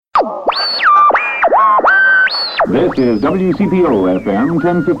This is WCPO FM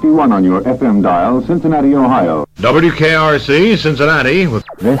 1051 on your FM dial, Cincinnati, Ohio. WKRC, Cincinnati.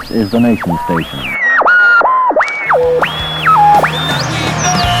 This is the nation station.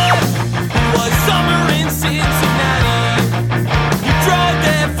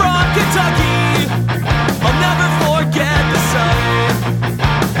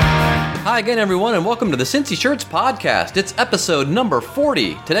 Hi again, everyone, and welcome to the Cincy Shirts Podcast. It's episode number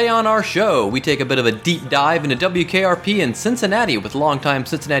 40. Today on our show, we take a bit of a deep dive into WKRP in Cincinnati with longtime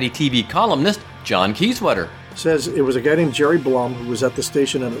Cincinnati TV columnist John Kieswetter. Says it was a guy named Jerry Blum who was at the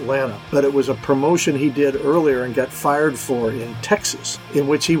station in Atlanta, but it was a promotion he did earlier and got fired for in Texas, in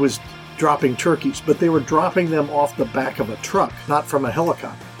which he was dropping turkeys, but they were dropping them off the back of a truck, not from a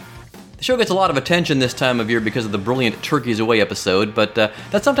helicopter. The show gets a lot of attention this time of year because of the brilliant Turkeys Away episode, but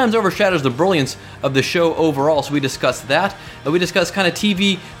that sometimes overshadows the brilliance of the show overall, so we discuss that. We discuss kind of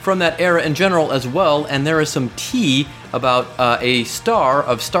TV from that era in general as well, and there is some tea about a star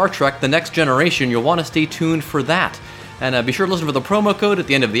of Star Trek, The Next Generation. You'll want to stay tuned for that. And be sure to listen for the promo code at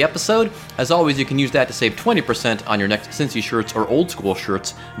the end of the episode. As always, you can use that to save 20% on your next Cincy Shirts or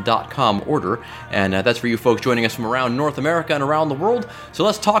oldschoolshirts.com order. And that's for you folks joining us from around North America and around the world. So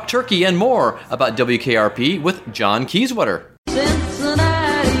let's talk turkey and more about WKRP with John Kieswetter.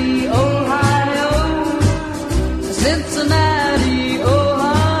 Cincinnati, Ohio. Cincinnati,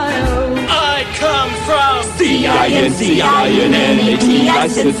 Ohio. I come from C-I-N-C-I-N-N-A-T-I,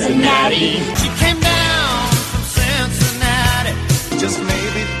 Cincinnati. She came down from Cincinnati. Just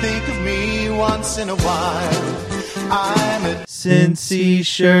maybe think of me once in a while. I'm at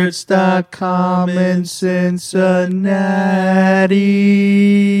CincyShirts.com in Cincinnati.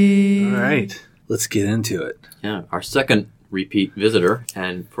 All right, let's get into it. Yeah, our second repeat visitor,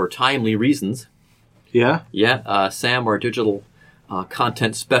 and for timely reasons. Yeah? Yeah, Sam, our digital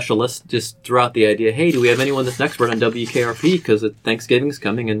content specialist, just threw out the idea, hey, do we have anyone that's an expert on WKRP? Because Thanksgiving's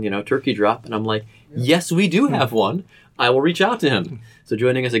coming and, turkey drop. And I'm like, yes, we do have one. I will reach out to him. So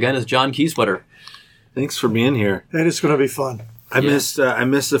joining us again is John Kieswetter. Thanks for being here. And it's going to be fun. I missed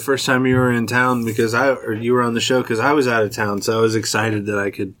the first time you were in town or you were on the show because I was out of town. So I was excited that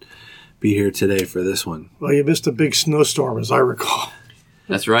I could be here today for this one. Well, you missed a big snowstorm, as I recall.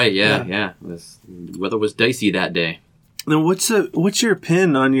 That's right. Yeah. Weather was dicey that day. Now, what's your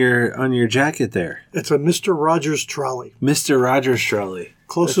pin on your jacket there? It's a Mr. Rogers trolley. Mr. Rogers trolley.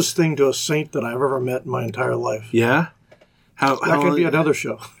 Closest thing to a saint that I've ever met in my entire life. Yeah? That could be another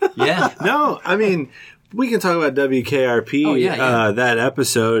show. Yeah. No, I mean, we can talk about WKRP, that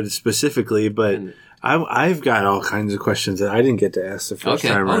episode specifically, but I've got all kinds of questions that I didn't get to ask the first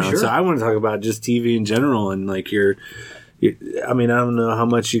time around. Sure. So I want to talk about just TV in general and like I don't know how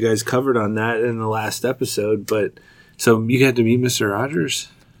much you guys covered on that in the last episode, but so you had to meet Mr. Rogers?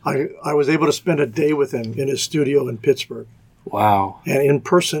 I was able to spend a day with him in his studio in Pittsburgh. Wow. And in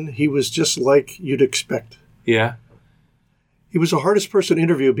person, he was just like you'd expect. Yeah. He was the hardest person to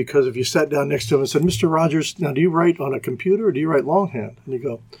interview because if you sat down next to him and said, Mr. Rogers, now do you write on a computer or do you write longhand? And you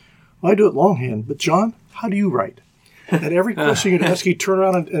go, well, I do it longhand. But John, how do you write? And every question you'd ask, he'd turn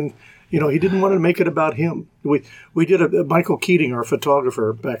around and he didn't want to make it about him. We did Michael Keating, our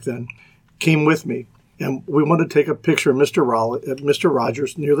photographer back then, came with me. And we wanted to take a picture of Mr.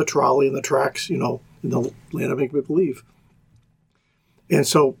 Rogers near the trolley and the tracks, in the land of make-believe. And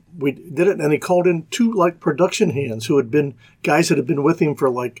so we did it, and he called in two, production hands who had been guys that had been with him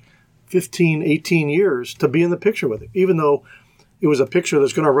for, 15, 18 years to be in the picture with him, even though it was a picture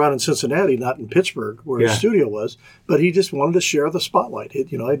that's going to run in Cincinnati, not in Pittsburgh, where his studio was. But he just wanted to share the spotlight. He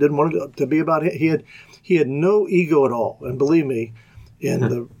didn't want it to be about it. He had no ego at all. And believe me, in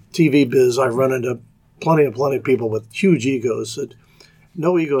the TV biz, I've run into plenty of people with huge egos.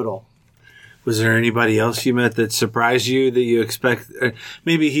 No ego at all. Was there anybody else you met that surprised you that you expect?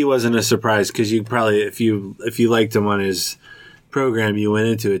 Maybe he wasn't a surprise because you probably, if you liked him on his program, you went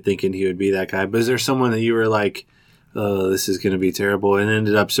into it thinking he would be that guy. But is there someone that you were like, oh, this is going to be terrible, and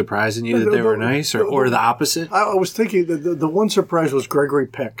ended up surprising you that they were nice, or the opposite? I was thinking the one surprise was Gregory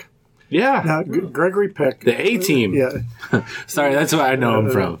Peck. Yeah. Now, Gregory Peck. The A-Team. Yeah. Sorry, that's where I know him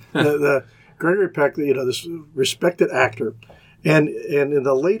from. the Gregory Peck, this respected actor. And in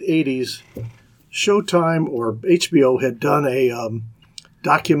the late 80s, Showtime or HBO had done a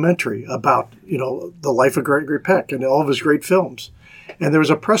documentary about, the life of Gregory Peck and all of his great films. And there was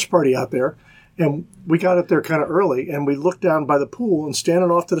a press party out there, and we got it there kind of early, and we looked down by the pool, and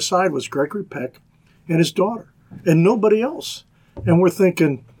standing off to the side was Gregory Peck and his daughter, and nobody else. And we're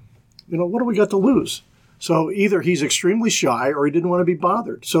thinking, what do we got to lose? So either he's extremely shy or he didn't want to be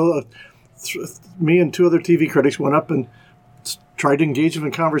bothered. So me and two other TV critics went up and tried to engage him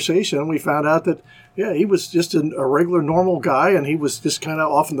in conversation, and we found out that, yeah, he was just a regular, normal guy, and he was just kind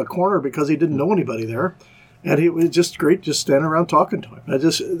of off in the corner because he didn't know anybody there. And it was just great just standing around talking to him.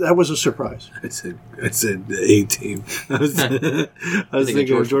 That was a surprise. I said A-Team. I was thinking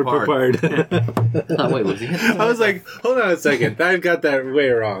George George Papard. Oh, wait, was he? I was like, hold on a second. I got that way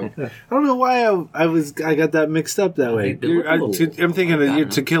wrong. I don't know why I got that mixed up that way. I'm thinking of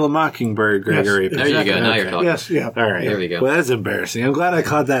To Kill a Mockingbird, Gregory. There you go. Now you're talking. Yes, yeah. All right. There we go. Well, that's embarrassing. I'm glad I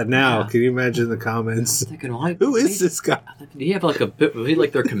caught that now. Yeah. Can you imagine the comments? Thinking, why, Who is this guy? Did he have like was he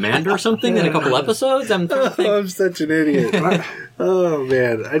like their commander or something in a couple episodes? I'm trying to think. Oh, I'm such an idiot. Oh,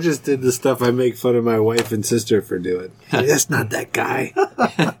 man. I just did the stuff I make fun of my wife and sister for doing. That's not that guy.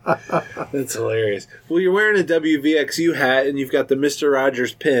 That's hilarious. Well, you're wearing a WVXU hat and you've got the Mr.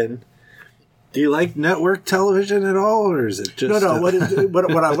 Rogers pin. Do you like network television at all, or is it just... No.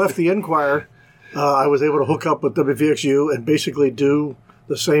 When I left the Enquirer, I was able to hook up with WVXU and basically do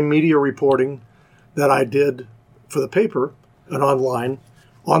the same media reporting that I did for the paper and online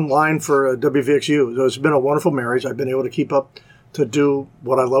for WVXU. So it's been a wonderful marriage. I've been able to keep up to do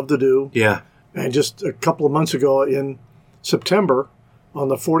what I love to do. Yeah. And just a couple of months ago in September, on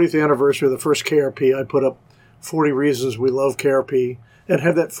the 40th anniversary of the first KRP, I put up 40 Reasons We Love KRP and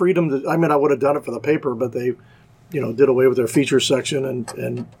had that freedom I would have done it for the paper, but they, did away with their feature section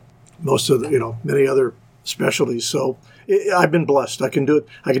and most of the, many other specialties. So I've been blessed. I can do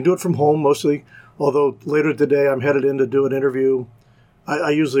it from home mostly, although later today I'm headed in to do an interview.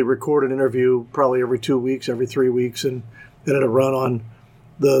 I usually record an interview probably every 2 weeks, every 3 weeks, and then it'll run on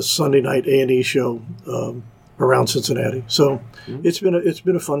the Sunday night A&E show around Cincinnati. So it's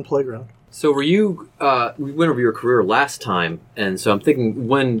been a fun playground. So were you? We went over your career last time, and so I'm thinking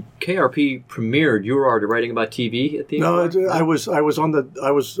when KRP premiered, you were already writing about TV at the. No, I was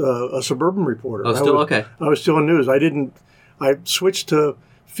a suburban reporter. Oh, still okay. I was still in news. I switched to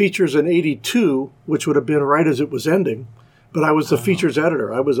features in '82, which would have been right as it was ending. But I was the features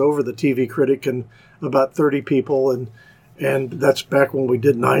editor. I was over the TV critic and about 30 people, and that's back when we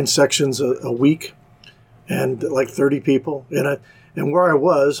did 9 sections a week, and like 30 people. And where I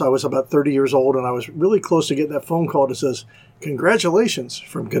was about 30 years old, and I was really close to getting that phone call that says, "Congratulations,"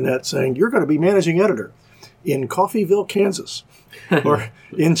 from Gannett, saying you're going to be managing editor in Coffeyville, Kansas, or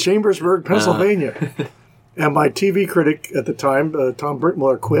in Chambersburg, Pennsylvania. And my TV critic at the time, Tom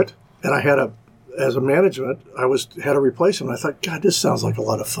Brinkmuller, quit, and I had as a management, had a replacement. I thought, God, this sounds like a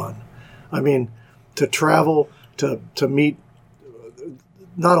lot of fun. I mean, to travel, to meet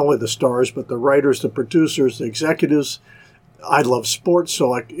not only the stars, but the writers, the producers, the executives. I love sports,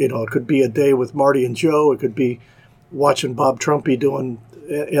 so it could be a day with Marty and Joe. It could be watching Bob Trumpy doing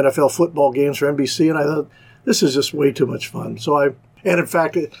NFL football games for NBC. And I thought, this is just way too much fun. And in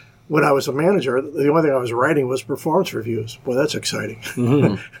fact, when I was a manager, the only thing I was writing was performance reviews. Boy, that's exciting.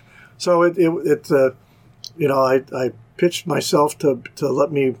 Mm-hmm. So I pitched myself to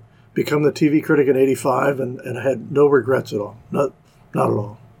let me become the TV critic in '85, and I had no regrets at all. Not at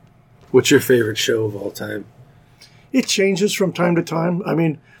all. What's your favorite show of all time? It changes from time to time. I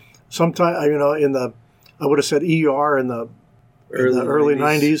mean, sometimes I would have said ER in the early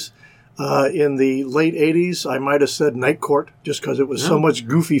 '90s. In the late '80s, I might have said Night Court just because it was so much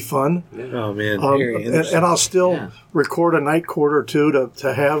goofy fun. Oh man, and I'll still record a Night Court or two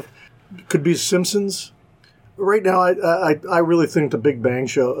to have. Could be Simpsons. Right now, I really think the Big Bang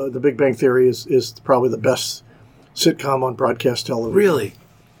show, the Big Bang Theory, is probably the best sitcom on broadcast television. Really,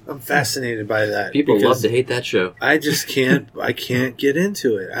 I'm fascinated by that. People love to hate that show. I just can't. I can't get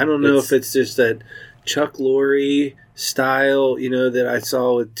into it. I don't know if it's just that Chuck Lorre style, that I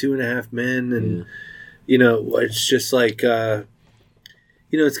saw with 2.5 Men, and it's just like,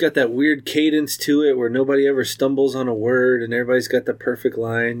 it's got that weird cadence to it where nobody ever stumbles on a word and everybody's got the perfect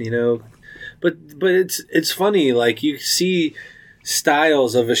line, But it's funny, like you see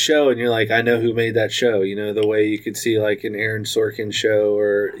styles of a show and you're like, I know who made that show, the way you could see like an Aaron Sorkin show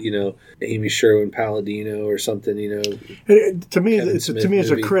or, Amy Sherwin-Palladino or something, To me,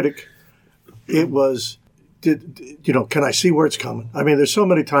 as a critic, it was, can I see where it's coming? I mean, there's so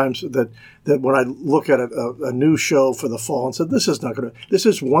many times that when I look at a new show for the fall and said, this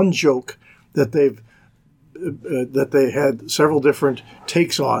is one joke that they had several different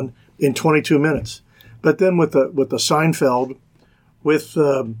takes on in 22 minutes. But then with the Seinfeld, with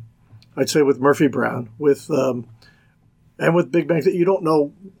I'd say with Murphy Brown, and with Big Bang, you don't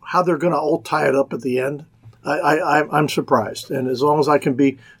know how they're going to all tie it up at the end. I'm surprised, and as long as I can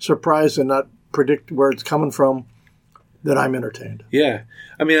be surprised and not predict where it's coming from, then I'm entertained. Yeah.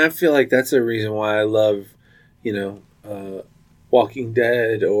 I mean, I feel like that's the reason why I love, Walking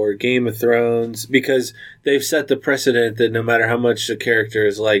Dead or Game of Thrones, because they've set the precedent that no matter how much a character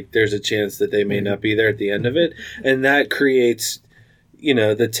is liked, there's a chance that they may not be there at the end of it. And that creates,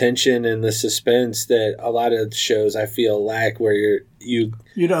 the tension and the suspense that a lot of shows I feel lack, where you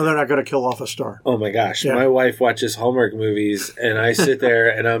they're not going to kill off a star. Oh my gosh. Yeah. My wife watches Hallmark movies and I sit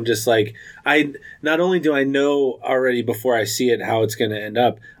there and I'm just like, not only do I know already before I see it how it's going to end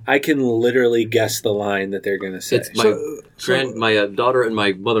up, I can literally guess the line that they're going to say. It's my daughter and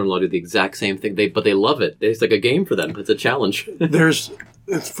my mother-in-law do the exact same thing. But they love it. It's like a game for them. It's a challenge. It's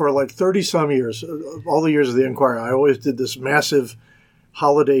for like 30 some years, all the years of the Inquirer, I always did this massive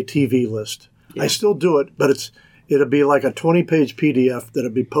holiday TV list. Yeah. I still do it, but it'll be like a 20-page PDF that'll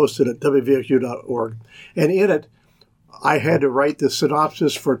be posted at wvq.org. And in it, I had to write the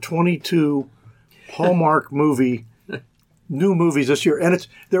synopsis for 22 Hallmark new movies this year. And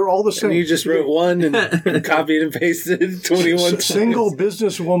they're all the same. And you just wrote one and copied and pasted 21 times. Single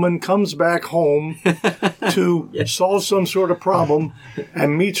businesswoman comes back home to solve some sort of problem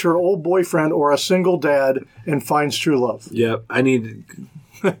and meets her old boyfriend or a single dad and finds true love. Yep.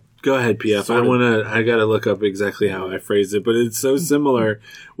 Go ahead, PF. I gotta look up exactly how I phrased it, but it's so similar,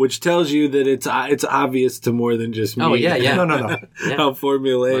 which tells you that it's obvious to more than just me. Oh yeah. No. Yeah. How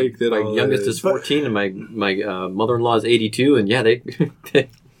formulaic that my all youngest is 14 and my mother-in-law is 82, and they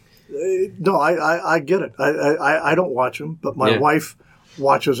No, I get it. I don't watch them, but my wife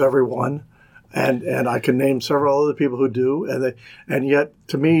watches every one, and I can name several other people who do, and yet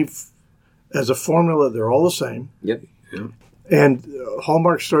to me, as a formula, they're all the same. Yep. And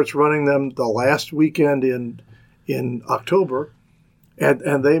Hallmark starts running them the last weekend in October,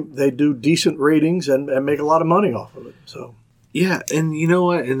 and they do decent ratings and make a lot of money off of it. So yeah, and you know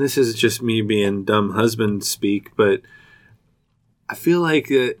what? And this is just me being dumb husband speak, but I feel like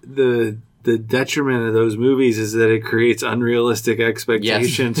the detriment of those movies is that it creates unrealistic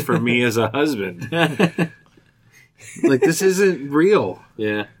expectations for me as a husband. Like, this isn't real.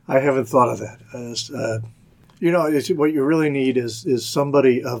 Yeah, I haven't thought of that. What you really need is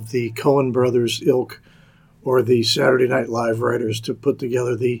somebody of the Coen brothers ilk or the Saturday Night Live writers to put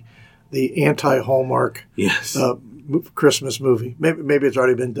together the anti-Hallmark Christmas movie. Maybe it's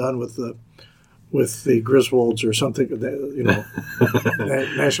already been done with the Griswolds or something,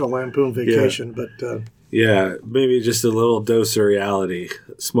 National Lampoon Vacation. Yeah. But yeah, maybe just a little dose of reality.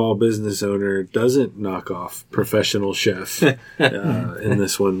 Small business owner doesn't knock off professional chef in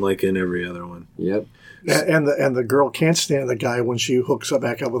this one like in every other one. Yep. And the girl can't stand the guy when she hooks up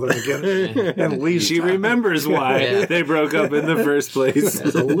back up with him again and leaves. She remembers why they broke up in the first place.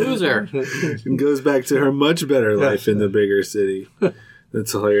 As a loser. And goes back to her much better life in the bigger city.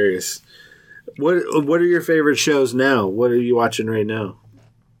 That's hilarious. What are your favorite shows now? What are you watching right now?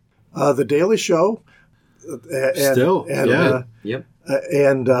 The Daily Show. Yep.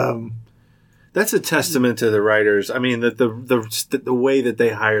 That's a testament to the writers. I mean, the way that they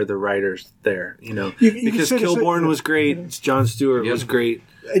hire the writers there, because Kilborn was great, Jon Stewart was great.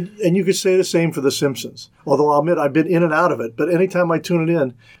 And you could say the same for The Simpsons. Although I'll admit I've been in and out of it. But anytime I tune it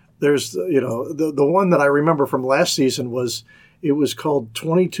in, there's, the one that I remember from last season was called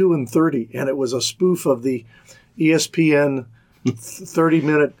 22 and 30. And it was a spoof of the ESPN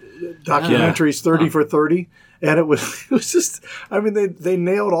 30-minute documentaries, 30 for 30. And it was just, I mean, they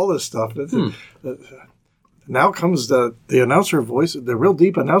nailed all this stuff. Now comes the announcer voice, the real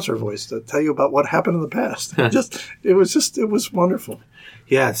deep announcer voice to tell you about what happened in the past. It was wonderful.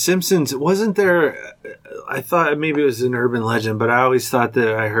 Yeah, Simpsons, wasn't there, I thought maybe it was an urban legend, but I always thought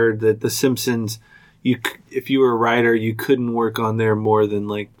that I heard that The Simpsons, if you were a writer, you couldn't work on there more than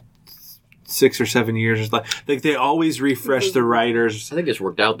like 6 or 7 years. Like they always refresh the writers. I think it's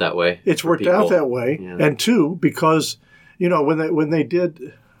worked out that way. It's worked out that way. Yeah. And two, because, when they did,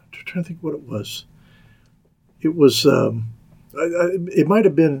 I'm trying to think what it was. It was, it might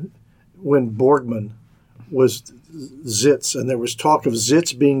have been when Borgman was Zitz, and there was talk of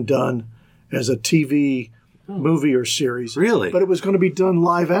Zitz being done as a TV movie or series. Really? But it was going to be done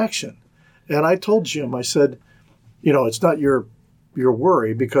live action. And I told Jim, I said, it's not your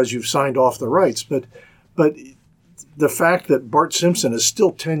worry because you've signed off the rights, but the fact that Bart Simpson is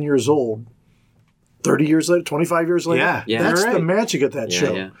still 10 years old, 30 years later, 25 years later, that's the magic of that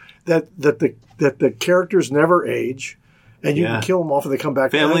show. Yeah. That the characters never age, and you can kill them off and they come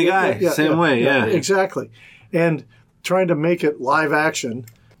back. Family Guy, same way, exactly. And trying to make it live action,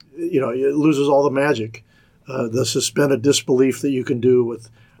 it loses all the magic, the suspended disbelief that you can do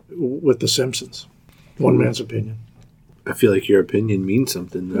with The Simpsons. One man's opinion. I feel like your opinion means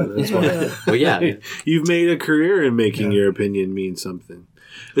something, though. That's why. Well, yeah. You've made a career in making your opinion mean something.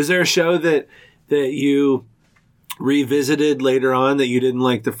 Is there a show that you revisited later on that you didn't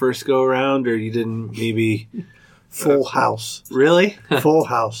like the first go around, or you didn't maybe? Full House. Really? Full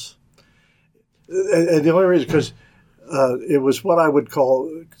House. And the only reason, because it was what I would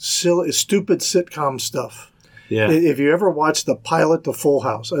call silly, stupid sitcom stuff. Yeah. If you ever watched the pilot to Full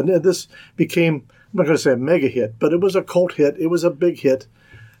House, and this became, I'm not going to say a mega hit, but it was a cult hit. It was a big hit.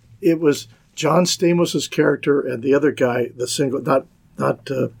 It was John Stamos' character and the other guy, the single, not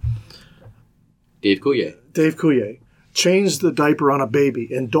Dave Coulier. Dave Coulier, change the diaper on a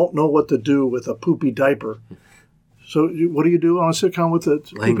baby and don't know what to do with a poopy diaper. So what do you do on a sitcom with a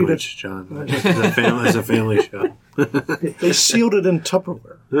poopy diaper? Language, John. It's a family show. They sealed it in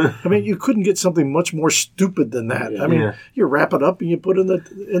Tupperware. I mean, you couldn't get something much more stupid than that. I mean, you wrap it up and you put it in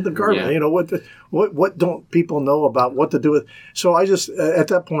the garbage. Yeah. You know, what don't people know about what to do with? So I just, at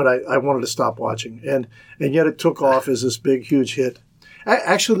that point, I wanted to stop watching. And yet it took off as this big, huge hit.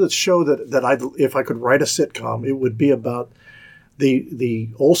 Actually, the show that if I could write a sitcom, it would be about the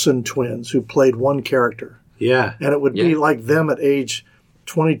Olsen twins who played one character. Yeah. And it would be like them at age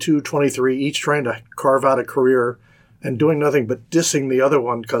 22, 23, each trying to carve out a career and doing nothing but dissing the other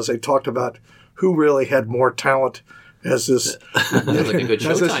one because they talked about who really had more talent as this, Like a good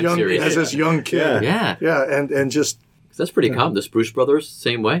Showtime series. as this young kid. Yeah. Yeah, and just... That's pretty common. The Spruce Brothers,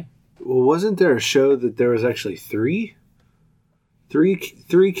 same way. Well, wasn't there a show that there was actually three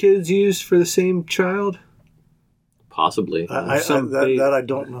kids used for the same child? Possibly. that I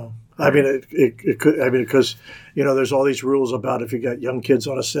don't know. I mean, it could. I mean, because there's all these rules about if you got young kids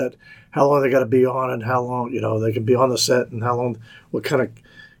on a set, how long they got to be on, and how long they can be on the set, and how long, what kind of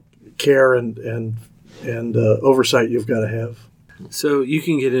care and oversight you've got to have. So you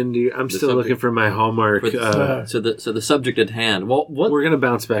can get into. I'm still looking for my Hallmark. So the subject at hand. Well, we're going to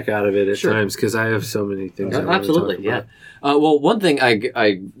bounce back out of it at times because I have so many things. I want to Absolutely, talk yeah. about. Well, one thing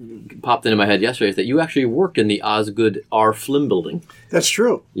I popped into my head yesterday is that you actually worked in the Osgood R. Flynn building. That's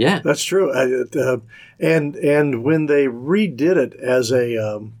true. Yeah, that's true. And when they redid it as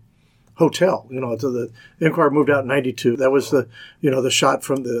a hotel, the Inquirer moved out in '92. That was the shot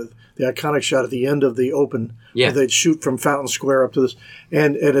from the iconic shot at the end of the Open. Yeah, where they'd shoot from Fountain Square up to this,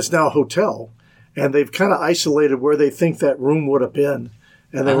 and it's now a hotel, and they've kind of isolated where they think that room would have been,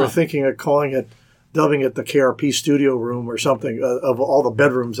 and they were thinking of dubbing it the KRP studio room or something of all the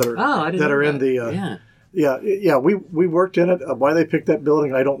bedrooms that are in the. We worked in it. Why they picked that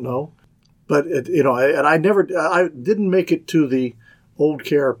building, I don't know, but I didn't make it to the old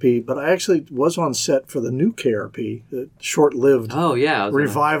KRP, but I actually was on set for the new KRP, the short-lived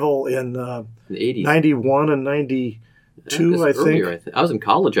revival in the 80s. 91 and 92, I think. I was in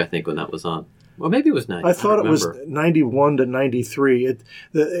college, I think, when that was on. Well, maybe it was 90. I thought it was 91 to 93.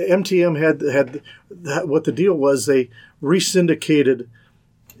 The MTM had what the deal was. They resyndicated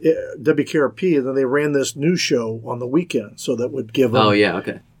WKRP, and then they ran this new show on the weekend, so that would give them... Oh, yeah,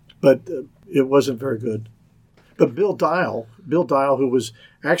 okay. But it wasn't very good. But Bill Dial, who was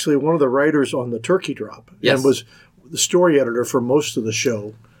actually one of the writers on the Turkey Drop, and was the story editor for most of the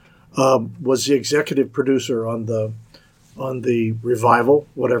show, was the executive producer on the revival,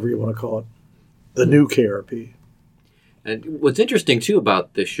 whatever you want to call it, the new KRP. And what's interesting too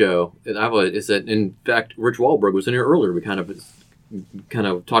about this show is that, in fact, Rich Wahlberg was in here earlier. We kind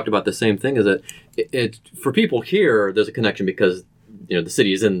of talked about the same thing. Is that it for people here? There's a connection because the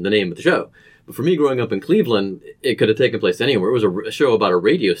city is in the name of the show. But for me, growing up in Cleveland, it could have taken place anywhere. It was a show about a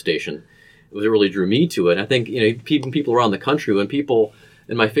radio station. It was what really drew me to it. And I think people around the country, when people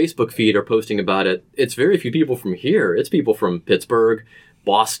in my Facebook feed are posting about it, it's very few people from here. It's people from Pittsburgh,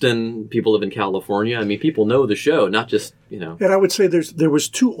 Boston, people live in California. I mean, people know the show, not just, And I would say there was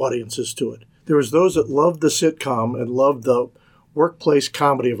two audiences to it. There was those that loved the sitcom and loved the workplace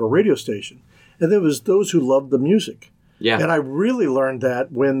comedy of a radio station. And there was those who loved the music. Yeah. And I really learned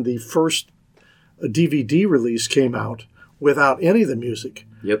that when the first DVD release came out without any of the music.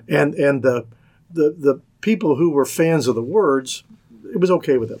 Yep. And the people who were fans of the words, it was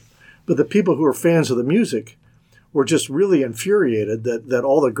okay with them. But the people who were fans of the music were just really infuriated that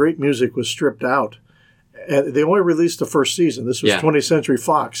all the great music was stripped out. And they only released the first season. This was 20th Century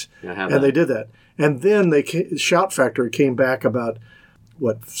Fox. And they did that. And then Shout Factory came back about,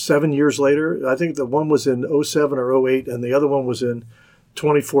 7 years later? I think the one was in 07 or 08, and the other one was in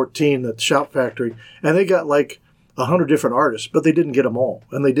 2014, the Shout Factory. And they got 100 different artists, but they didn't get them all.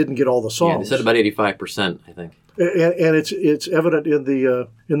 And they didn't get all the songs. Yeah, they said about 85%, I think. And it's evident in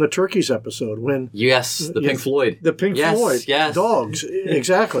the Turkeys episode when the Pink Floyd, Floyd, Dogs,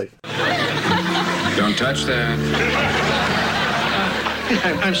 exactly. Don't touch that.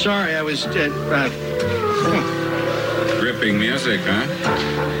 I'm sorry, I was Grip Ripping music, huh?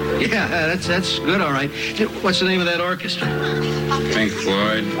 Yeah, that's good, all right. What's the name of that orchestra? Pink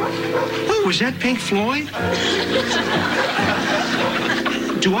Floyd. Oh, was that Pink Floyd?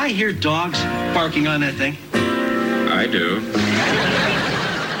 Do I hear dogs barking on that thing? I do.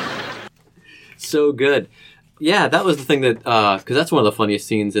 So good. Yeah, that was the thing that, because that's one of the funniest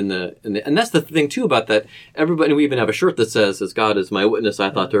scenes in the, and that's the thing too about that. Everybody, we even have a shirt that says, "As God is my witness,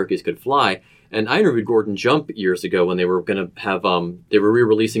 I thought turkeys could fly." And I interviewed Gordon Jump years ago when they were going to have, they were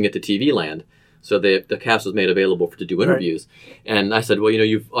re-releasing it to TV Land. So the cast was made available to do interviews. Right. And I said, well,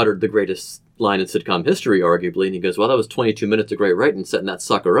 you've uttered the greatest line in sitcom history, arguably. And he goes, well, that was 22 minutes of great writing, setting that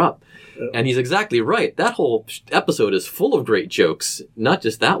sucker up. And he's exactly right. That whole episode is full of great jokes, not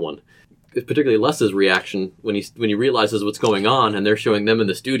just that one. Particularly Les's reaction when he realizes what's going on, and they're showing them in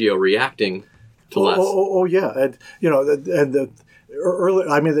the studio reacting to Les. Oh yeah, and early.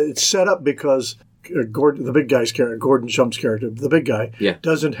 I mean, it's set up because Gordon, the big guy's character, Gordon Jump's character, the big guy,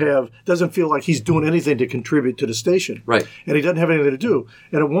 doesn't feel like he's doing anything to contribute to the station, right? And he doesn't have anything to do.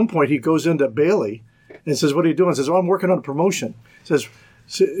 And at one point, he goes into Bailey and says, "What are you doing?" Says, "Oh, I'm working on a promotion." Says.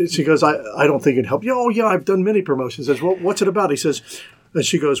 She goes, I don't think it'd help you. Oh, yeah, I've done many promotions. Says, well, what's it about? He says, and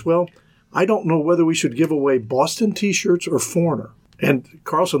she goes, well, I don't know whether we should give away Boston T-shirts or Foreigner. And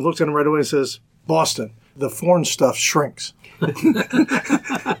Carlson looks at him right away and says, Boston. The foreign stuff shrinks.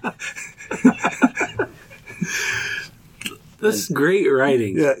 That's great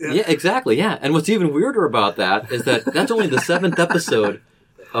writing. Yeah, exactly, yeah. And what's even weirder about that is that that's only the 7th episode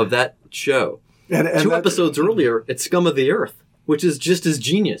of that show. And 2 episodes earlier, it's Scum of the Earth, which is just as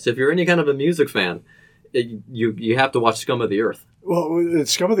genius. If you're any kind of a music fan, you have to watch Scum of the Earth. Well,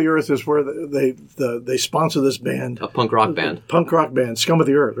 Scum of the Earth is where they sponsor this band, a punk rock band, Scum of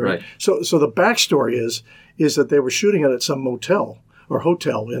the Earth. Right. So the backstory is that they were shooting it at some motel or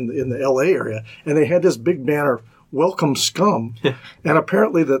hotel in the L.A. area, and they had this big banner, "Welcome Scum," and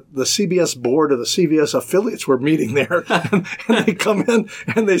apparently the CBS board or the CBS affiliates were meeting there, and they come in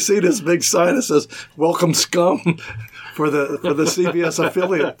and they see this big sign that says "Welcome Scum." For the CBS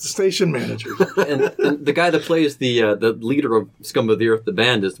affiliate station managers. And the guy that plays the leader of Scum of the Earth, the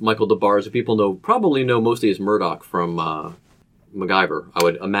band, is Michael DeBars, who people probably know mostly as Murdoch from MacGyver. I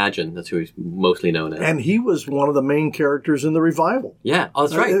would imagine that's who he's mostly known as. And he was one of the main characters in the revival. Yeah,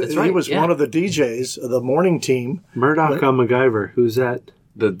 that's right. That's right. He was one of the DJs of the morning team. Murdoch on MacGyver. Who's that?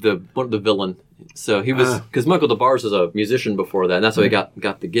 The villain. So he was, because Michael DeBars was a musician before that, and that's how he got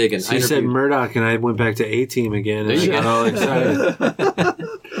the gig. And so you said Murdoch, and I went back to A-Team again, and I got all excited.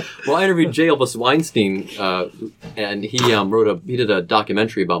 Well, I interviewed J. Elvis Weinstein, and he did a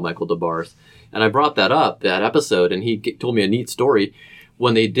documentary about Michael DeBars, and I brought that episode, and he told me a neat story.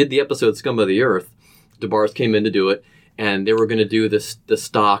 When they did the episode Scum of the Earth, DeBars came in to do it, and they were going to do the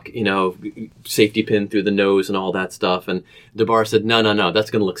stock, safety pin through the nose and all that stuff. And DeBar said, no, that's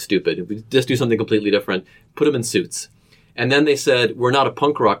going to look stupid. We just do something completely different. Put them in suits. And then they said, we're not a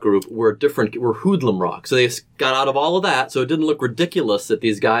punk rock group. We're hoodlum rock. So they got out of all of that. So it didn't look ridiculous that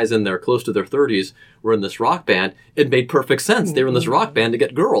these guys in their close to their 30s were in this rock band. It made perfect sense. They were in this rock band to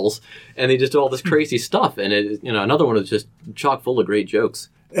get girls. And they just did all this crazy stuff. And another one was just chock full of great jokes.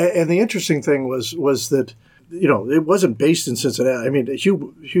 And the interesting thing was that, it wasn't based in Cincinnati. I mean,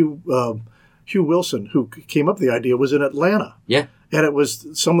 Hugh Wilson, who came up with the idea, was in Atlanta. Yeah. And it was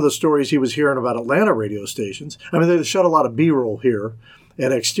some of the stories he was hearing about Atlanta radio stations. I mean, they shot a lot of B-roll here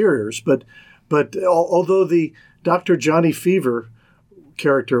and exteriors, but although the Dr. Johnny Fever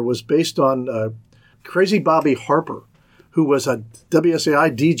character was based on Crazy Bobby Harper, who was a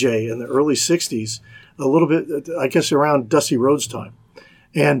WSAI DJ in the early 60s, a little bit, I guess, around Dusty Rhodes' time.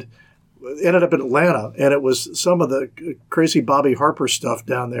 And ended up in Atlanta, and it was some of the Crazy Bobby Harper stuff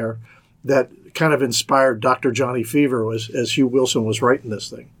down there that kind of inspired Dr. Johnny Fever as Hugh Wilson was writing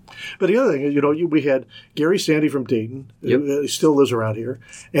this thing. But the other thing, we had Gary Sandy from Dayton, who still lives around here,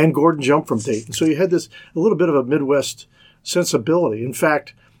 and Gordon Jump from Dayton. So you had a little bit of a Midwest sensibility. In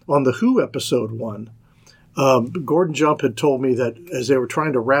fact, on the Who episode 1, Gordon Jump had told me that as they were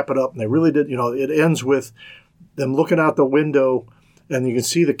trying to wrap it up, and they really did, it ends with them looking out the window, and you can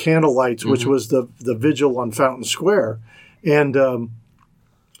see the candle lights, which was the vigil on Fountain Square. And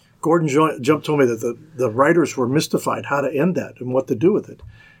Gordon Jump told me that the writers were mystified how to end that and what to do with it.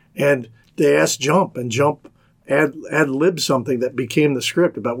 And they asked Jump, and Jump ad-libbed something that became the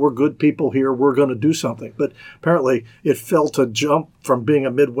script about, we're good people here, we're going to do something. But apparently it fell to Jump from being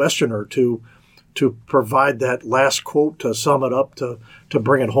a Midwesterner to provide that last quote to sum it up, to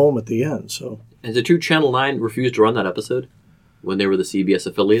bring it home at the end. So, and the Channel 9 refused to run that episode when they were the CBS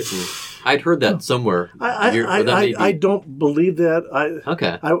affiliate? And I'd heard that somewhere. I don't believe that.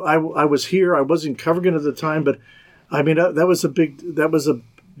 Okay. I was here. I wasn't covering it at the time, but I mean, that was a big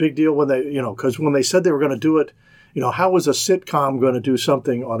deal when they, because when they said they were going to do it, how was a sitcom going to do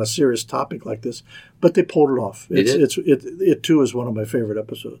something on a serious topic like this? But they pulled it off. It too is one of my favorite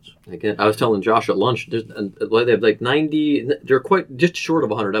episodes. Again, I was telling Josh at lunch, they have like 90. They're quite just short of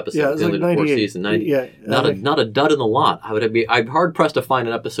 100 episodes. Yeah, it's like 98. Season, 90. Yeah, not a dud in the lot. I'm hard pressed to find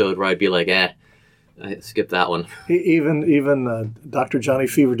an episode where I'd be like, I skip that one. Even Dr. Johnny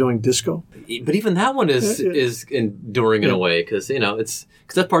Fever doing disco. But even that one is enduring in a way because that's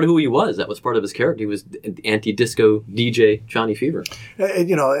part of who he was. That was part of his character. He was anti-disco DJ Johnny Fever.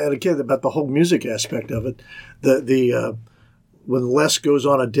 And again about the whole music aspect of it. The when Les goes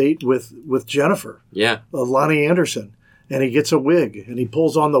on a date with Jennifer, Lonnie Anderson, and he gets a wig and he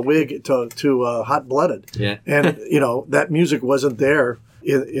pulls on the wig to Hot Blooded, and that music wasn't there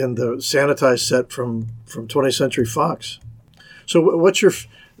in the sanitized set from 20th Century Fox. So what's your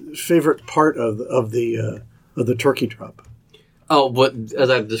favorite part of the turkey drop? Oh, as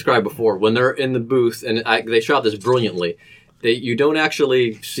I've described before, when they're in the booth, and they shot this brilliantly, you don't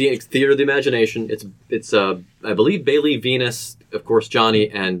actually see it. Theater of the imagination. It's I believe Bailey, Venus, of course Johnny,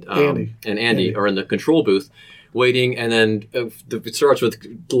 and Andy are in the control booth waiting, and then it starts with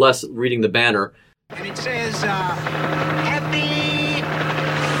Les reading the banner. And it says, Happy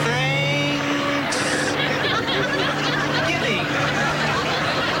Thanksgiving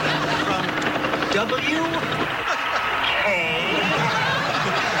from WKRP.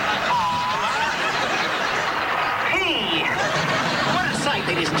 What a sight,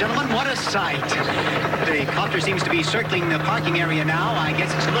 ladies and gentlemen, what a sight. The copter seems to be circling the parking area now. I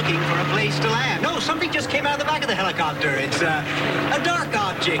guess it's looking for a place to land. No, something just came out of the back of the helicopter. It's a dark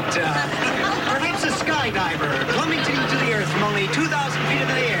object. Perhaps a skydiver plummeting to the earth from only 2,000 feet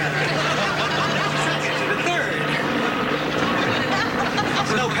into the air. The third.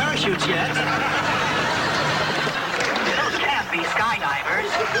 There's no parachutes yet. Those can't be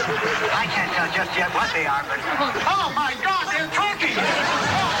skydivers. I can't tell just yet what they are, but... Oh, my God, they're turkeys!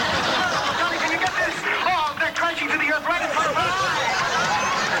 Oh, Johnny, can you get this? Oh, they're crashing to the earth right in front of our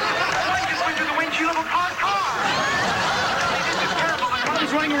eyes! One just went through the windshield of a parked car! This is terrible. The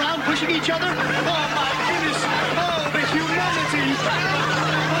cars running around, pushing each other. Oh, my goodness! Oh, the humanity!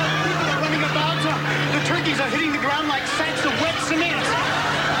 People are running about. The turkeys are hitting the ground like sacks of wet cement.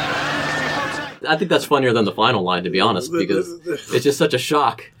 I think that's funnier than the final line, to be honest, because it's just such a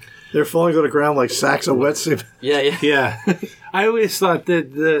shock. They're falling to the ground like sacks of wet cement. Yeah. I always thought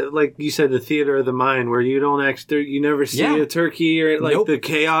that like you said, the theater of the mind, where you don't actually, you never see a turkey or like the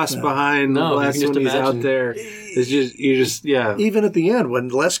chaos behind Les when he's out there. It's just Even at the end when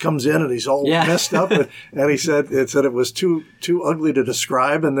Les comes in and he's all messed up, and he said it was too ugly to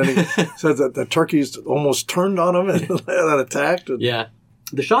describe, and then he said that the turkeys almost turned on him and attacked.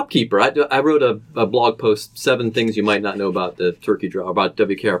 The shopkeeper, I wrote a blog post, 7 things you might not know about the turkey draw, about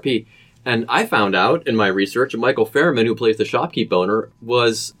WKRP. And I found out in my research that Michael Fairman, who plays the shopkeep owner,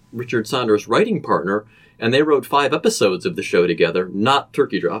 was Richard Saunders' writing partner. And they wrote 5 episodes of the show together, not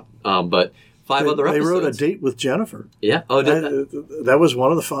Turkey Drop, but 5 other episodes. They wrote A Date with Jennifer. Yeah. Oh, that was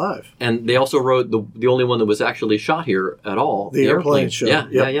one of the 5. And they also wrote the only one that was actually shot here at all. The airplane show. Yeah.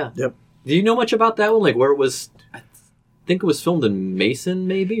 Yep. Do you know much about that one? Like where it was... I think it was filmed in Mason,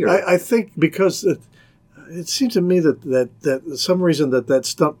 maybe? Or? I think because it seemed to me that some reason that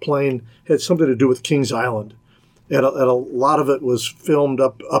stunt plane had something to do with Kings Island. And a lot of it was filmed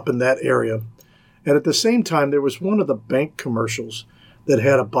up in that area. And at the same time, there was one of the bank commercials that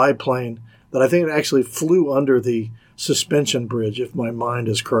had a biplane that I think it actually flew under the suspension bridge, if my mind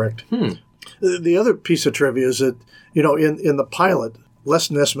is correct. The other piece of trivia is that, in the pilot, Les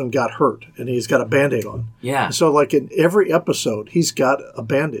Nessman got hurt, and he's got a Band-Aid on. Yeah. So, like, in every episode, he's got a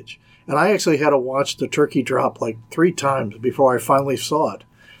bandage. And I actually had to watch the turkey drop, like, 3 times before I finally saw it.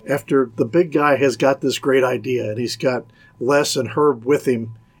 After the big guy has got this great idea, and he's got Les and Herb with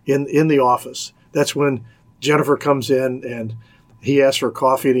him in the office. That's when Jennifer comes in, and he asks for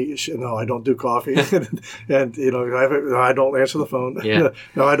coffee, and no, I don't do coffee. and I don't answer the phone. Yeah.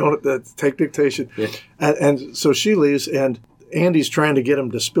 No, I don't take dictation. Yeah. And so she leaves, and Andy's trying to get him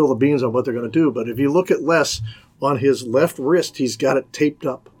to spill the beans on what they're going to do. But if you look at Les, on his left wrist, he's got it taped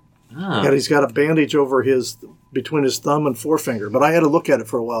up. And he's got a bandage over between his thumb and forefinger. But I had to look at it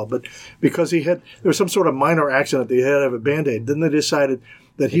for a while. But because there was some sort of minor accident, they had to have a Band-Aid. Then they decided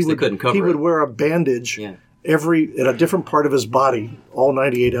that he would wear a bandage in a different part of his body, all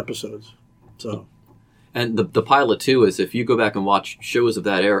 98 episodes. So, and the pilot, too, is if you go back and watch shows of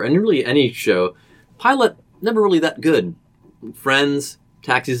that era, and really any show, pilot, never really that good. Friends,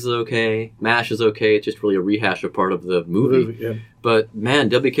 Taxis is okay, MASH is okay. It's just really a rehash of part of the movie. Yeah. But man,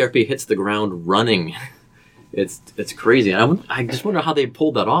 WKRP hits the ground running. It's crazy. I just wonder how they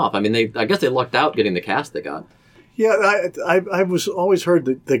pulled that off. I mean, I guess they lucked out getting the cast they got. Yeah, I was always heard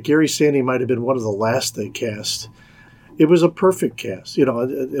that Gary Sandy might have been one of the last they cast. It was a perfect cast.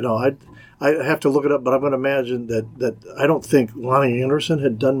 I have to look it up, but I'm going to imagine that I don't think Lonnie Anderson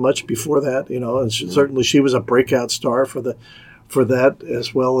had done much before that. And certainly she was a breakout star for that,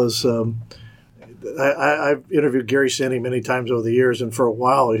 as well as I've interviewed Gary Sandy many times over the years, and for a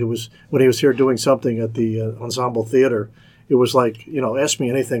while when he was here doing something at the Ensemble Theater, it was like, ask me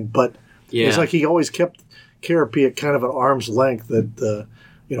anything, but it's like he always kept KRP at kind of an arm's length. That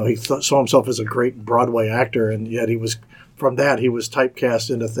he saw himself as a great Broadway actor, and yet he was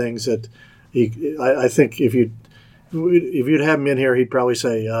typecast into things that I think if you'd have him in here, he'd probably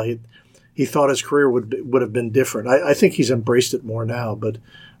say he thought his career would have been different. I think he's embraced it more now, but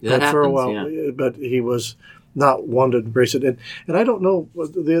for a while, but he was not one to embrace it. And I don't know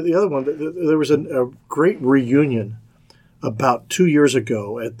the other one. There was a great reunion about 2 years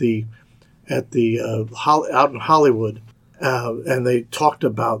ago at the out in Hollywood, and they talked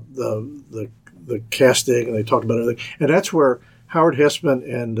about the casting, and they talked about everything, and that's where Howard Hessman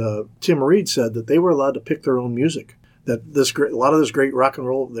and Tim Reed said that they were allowed to pick their own music. That a lot of this great rock and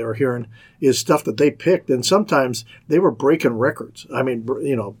roll they were hearing is stuff that they picked, and sometimes they were breaking records. I mean,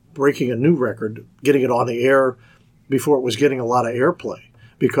 breaking a new record, getting it on the air before it was getting a lot of airplay,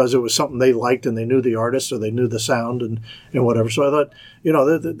 because it was something they liked and they knew the artist or they knew the sound and whatever. So I thought,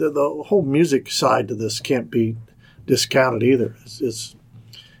 the whole music side to this can't be discounted either.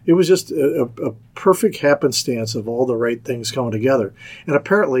 It was just a perfect happenstance of all the right things coming together. And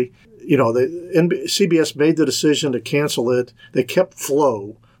apparently, CBS made the decision to cancel it. They kept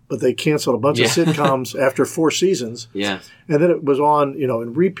Flow, but they canceled a bunch of sitcoms after 4 seasons. Yeah. And then it was on,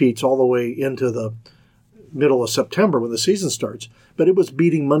 in repeats all the way into the middle of September when the season starts. But it was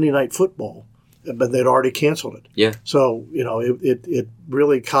beating Monday Night Football, but they'd already canceled it. Yeah. So, it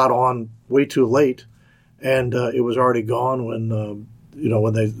really caught on way too late, and it was already gone when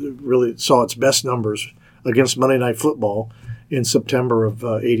they really saw its best numbers against Monday Night Football in September of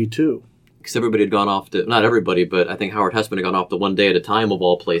 '82. Because everybody had gone off to, not everybody, but I think Howard Hessman had gone off to One Day at a Time of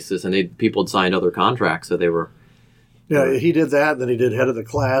all places, and people had signed other contracts, so they were... Yeah, he did that, and then he did Head of the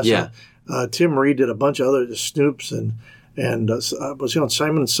Class. Yeah. Tim Reed did a bunch of other Snoops, and was he on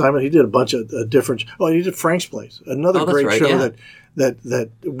Simon & Simon? He did a bunch of different... Oh, he did Frank's Place, another great show that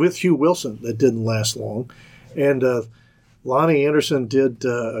with Hugh Wilson that didn't last long. And Lonnie Anderson did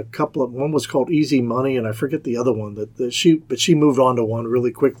a couple of... One was called Easy Money, and I forget the other one. But she moved on to one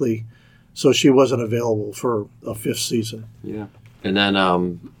really quickly, so she wasn't available for a 5th season. Yeah. And then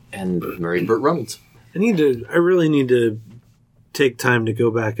and married Burt Reynolds. I really need to take time to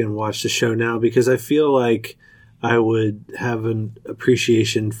go back and watch the show now, because I feel like I would have an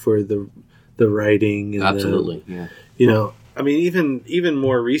appreciation for the writing. And absolutely, I mean, even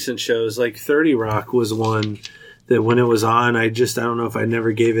more recent shows like 30 Rock was one that when it was on, I don't know if I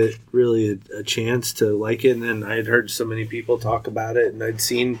never gave it really a chance to like it. And then I had heard so many people talk about it, and I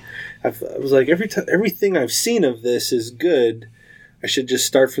was like, everything I've seen of this is good. I should just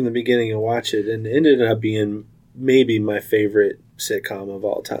start from the beginning and watch it. And it ended up being maybe my favorite sitcom of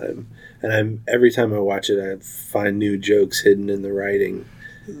all time. And every time I watch it, I find new jokes hidden in the writing.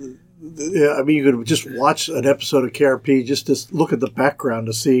 Yeah, I mean, you could just watch an episode of KRP just to look at the background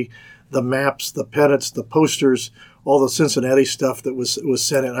to see the maps, the pennants, the posters, all the Cincinnati stuff that was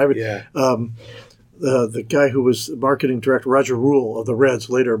sent in. The guy who was marketing director, Roger Rule of the Reds,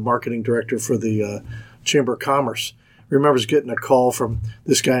 later marketing director for the Chamber of Commerce, remembers getting a call from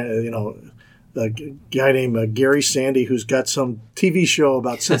this guy, a guy named Gary Sandy, who's got some TV show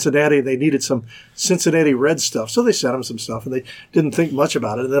about Cincinnati. They needed some Cincinnati Red stuff, so they sent him some stuff, and they didn't think much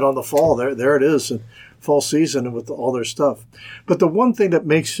about it. And then on the fall, there it is, and fall season with all their stuff. But the one thing that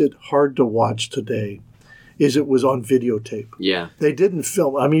makes it hard to watch today is it was on videotape. Yeah. They didn't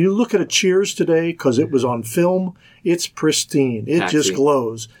film. I mean, you look at a Cheers today because it was on film. It's pristine. It just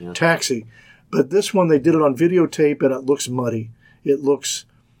glows. Yeah. Taxi. But this one, they did it on videotape, and it looks muddy. It looks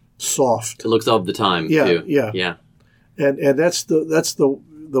soft. It looks of the time, too. Yeah. And that's the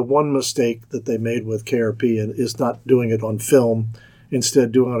one mistake that they made with KRP, and is not doing it on film,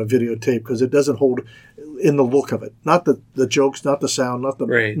 instead doing it on a videotape, because it doesn't hold in the look of it. Not the jokes, not the sound, not the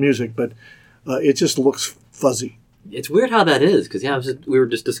music, but it just looks fuzzy. It's weird how that is, because we were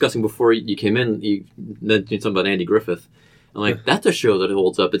just discussing before you came in, you mentioned something about Andy Griffith. I'm like, that's a show that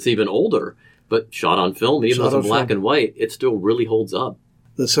holds up. It's even older, but shot on film, even though it's in black and white, it still really holds up.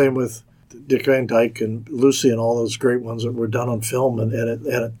 The same with Dick Van Dyke and Lucy and all those great ones that were done on film, and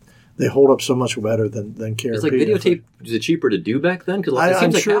they hold up so much better than KRP. It's like videotape. Was it cheaper to do back then? Because it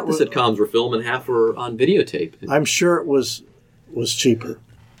seems like half the sitcoms were filmed and half were on videotape. I'm sure it was cheaper.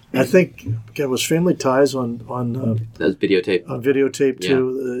 I think it was Family Ties on that's videotape. On videotape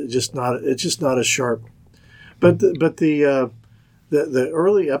too. It's just not as sharp. But the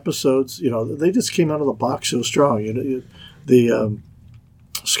early episodes, they just came out of the box so strong. The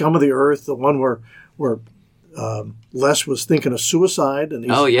Scum of the Earth, the one where Les was thinking of suicide, and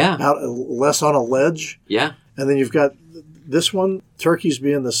he's out Les on a ledge. Yeah. And then you've got this one, Turkeys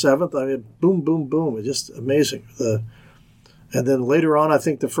being the seventh. I mean, boom, boom, boom. It's just amazing. And then later on, I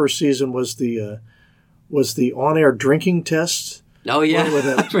think the first season was the on-air drinking test. Oh yeah.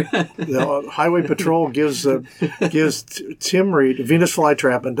 Highway Patrol gives Tim Reed, Venus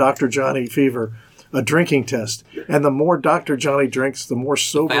Flytrap, and Dr. Johnny Fever a drinking test, and the more Dr. Johnny drinks, the more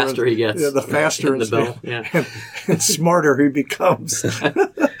sober, the faster he gets, the faster and smarter he becomes. I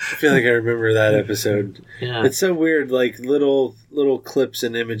feel like I remember that episode. Yeah. It's so weird. Like little clips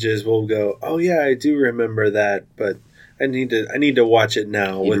and images will go, "Oh yeah, I do remember that," but I need to watch it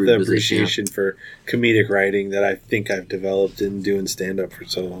now with the appreciation for comedic writing that I think I've developed in doing stand up for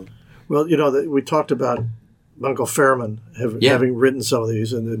so long. Well, we talked about Uncle Fairman having written some of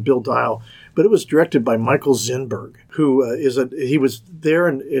these, and then Bill Dial. But it was directed by Michael Zinberg, who he was there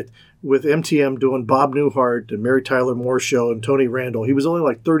with MTM doing Bob Newhart and Mary Tyler Moore Show and Tony Randall. He was only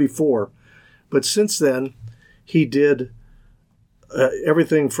like 34. But since then, he did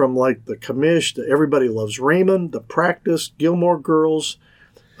everything from like The Commish to Everybody Loves Raymond, The Practice, Gilmore Girls,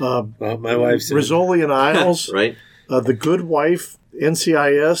 my wife's Rizzoli and Isles, right? The Good Wife,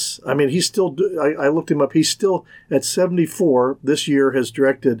 NCIS. I mean, he's still. I looked him up. He's still at 74. This year has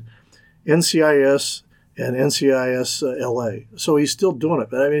directed NCIS and NCIS LA. So he's still doing it.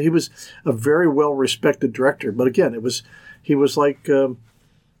 But I mean, he was a very well-respected director. But again, he was like Bill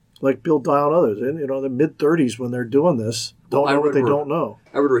Dial and others. And, the mid-30s when they're doing this, don't know what they don't know.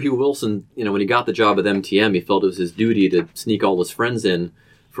 I remember Hugh Wilson, when he got the job at MTM, he felt it was his duty to sneak all his friends in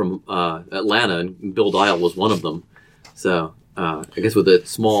from Atlanta, and Bill Dial was one of them. So I guess with a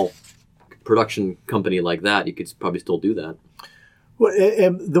small production company like that, you could probably still do that. Well,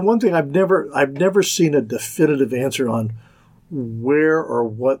 and the one thing I've never seen a definitive answer on where or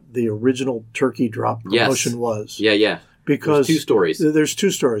what the original turkey drop promotion was. Yeah. Because there's two stories. There's two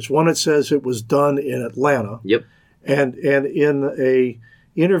stories. One, it says it was done in Atlanta. Yep. And in a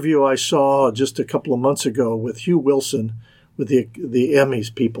interview I saw just a couple of months ago with Hugh Wilson, with the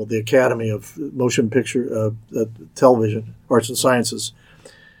Emmys people, the Academy of Motion Picture Television Arts and Sciences,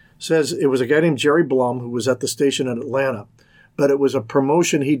 says it was a guy named Jerry Blum who was at the station in Atlanta. But it was a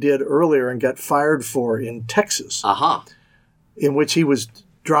promotion he did earlier and got fired for in Texas, in which he was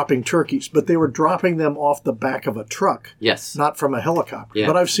dropping turkeys. But they were dropping them off the back of a truck, not from a helicopter. Yeah.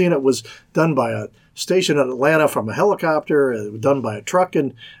 But I've seen it was done by a station in Atlanta from a helicopter, it was done by a truck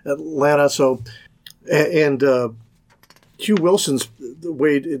in Atlanta. So, and Hugh Wilson's the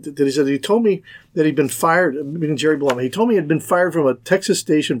way that he said, he told me that he'd been fired, meaning Jerry Blum, he told me he'd been fired from a Texas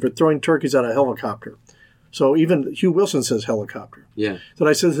station for throwing turkeys out of a helicopter. So even Hugh Wilson says helicopter. Yeah. So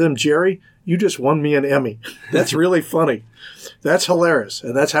I said to him, Jerry, you just won me an Emmy. That's really funny. That's hilarious.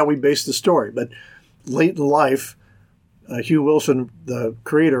 And that's how we based the story. But late in life, Hugh Wilson, the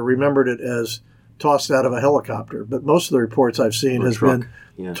creator, remembered it as tossed out of a helicopter. But most of the reports I've seen has been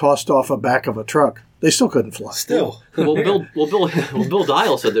tossed off the back of a truck. They still couldn't fly. Still. Bill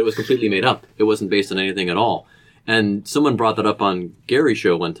Dial said that it was completely made up. It wasn't based on anything at all. And someone brought that up on Gary's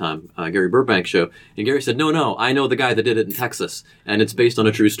show one time, Gary Burbank's show. And Gary said, no, I know the guy that did it in Texas. And it's based on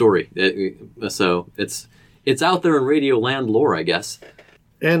a true story. So it's out there in radio land lore, I guess.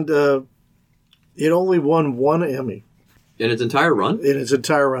 And it only won one Emmy. In its entire run? In its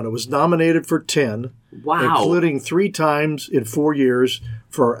entire run. It was nominated for 10. Wow. Including 3 times in 4 years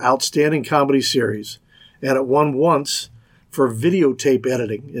for Outstanding Comedy Series. And it won once for videotape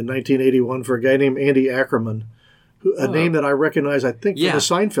editing in 1981 for a guy named Andy Ackerman. A name that I recognize, I think, from the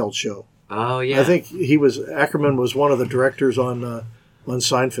Seinfeld show. Oh, yeah. I think Ackerman was one of the directors on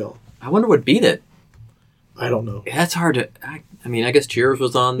Seinfeld. I wonder what beat it. I don't know. Yeah, that's hard to... I mean, I guess Cheers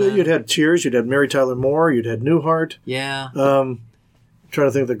was on there. You'd had Cheers, you'd had Mary Tyler Moore, you'd had Newhart. Yeah. I'm trying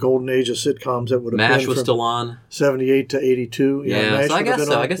to think of the golden age of sitcoms that would have been MASH was still on. 78 to 80. Yeah, so I guess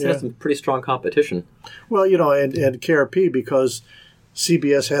so. I guess it had some pretty strong competition. Well, and KRP, because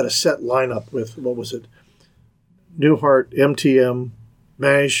CBS had a set lineup with, what was it? Newhart, MTM,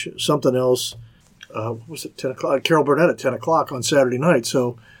 MASH, something else. What was it, 10 o'clock? Carol Burnett at 10 o'clock on Saturday night.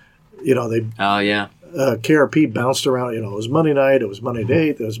 So, they... Oh, yeah. KRP bounced around. It was Monday night, it was Monday at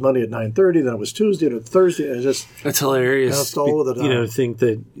 8, it was Monday at 9:30, then it was Tuesday to Thursday. It just That's hilarious. bounced all over the time. Think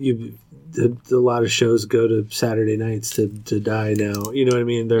that a lot of shows go to Saturday nights to die now. You know what I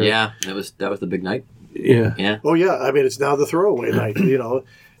mean? Yeah, that was the big night. Yeah. Yeah. Oh yeah, I mean it's now the throwaway night.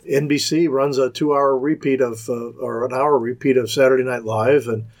 NBC runs a 2-hour repeat or an hour repeat of Saturday Night Live,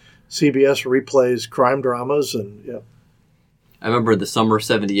 and CBS replays crime dramas, and yeah. I remember the summer of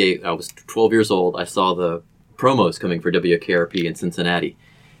 '78. I was 12 years old. I saw the promos coming for WKRP in Cincinnati,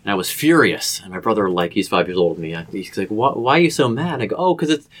 and I was furious. And my brother, he's 5 years older than me. He's like, "Why are you so mad?" I go, "Oh,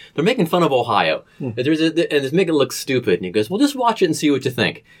 because they're making fun of Ohio, and it's making it look stupid." And he goes, "Well, just watch it and see what you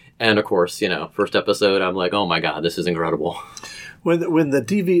think." And of course, first episode, I'm like, "Oh my God, this is incredible." When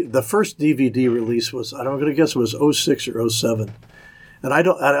the first DVD release was, I'm going to guess it was 06 or 07, and I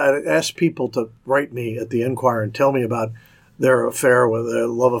asked people to write me at the Enquirer and tell me about their affair with their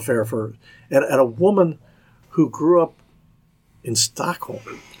love affair and a woman who grew up in Stockholm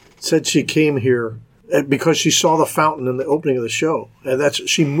said she came here because she saw the fountain in the opening of the show, and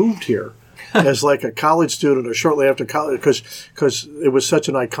she moved here as like a college student or shortly after college because it was such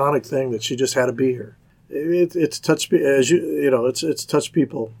an iconic thing that she just had to be here. It's touched it's touched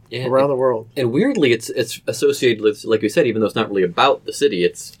people around the world, and weirdly, it's associated with, like you said, even though it's not really about the city,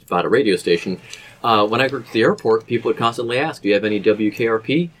 it's about a radio station. When I worked at the airport, people would constantly ask, "Do you have any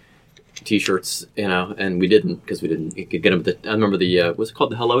WKRP T-shirts?" And we didn't because we didn't. You could get them. I remember what's it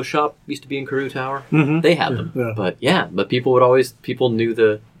called? The Hello Shop used to be in Carew Tower. Mm-hmm. They had them, but people knew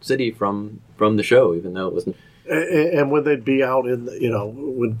the city from the show, even though it wasn't. And when they'd be out in,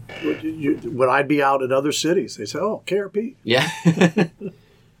 when I'd be out in other cities, they say, "Oh, KRP." Yeah.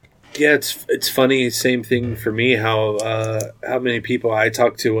 Yeah, it's funny. Same thing for me. How many people I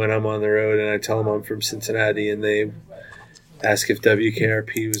talk to when I'm on the road, and I tell them I'm from Cincinnati, and they ask if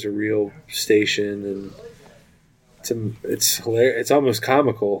WKRP was a real station, and it's hilarious. It's almost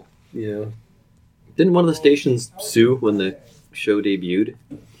comical, Didn't one of the stations sue when the show debuted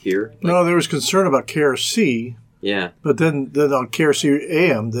here? No, there was concern about KRC. Yeah, but then on KRC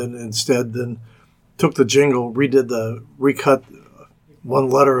AM, instead took the jingle, recut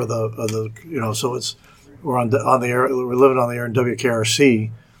one letter of the so we're on the air, we're living on the air in WKRC,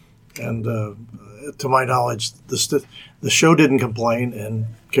 and to my knowledge, the show didn't complain, and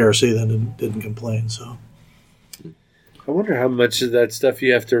KRC then didn't complain. So I wonder how much of that stuff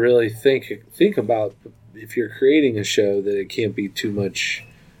you have to really think about if you're creating a show, that it can't be too much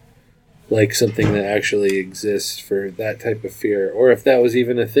like something that actually exists for that type of fear, or if that was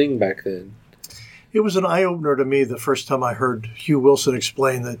even a thing back then. It was an eye-opener to me the first time I heard Hugh Wilson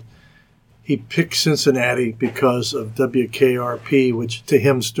explain that he picked Cincinnati because of WKRP, which to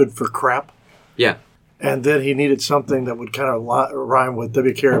him stood for crap. Yeah. And then he needed something that would kind of rhyme with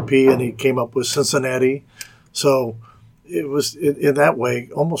WKRP, and he came up with Cincinnati. So it was, in that way,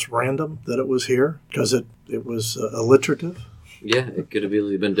 almost random that it was here because it was alliterative. Yeah, it could have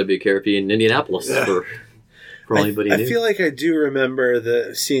easily been WKRP in Indianapolis for anybody knew. I feel like I do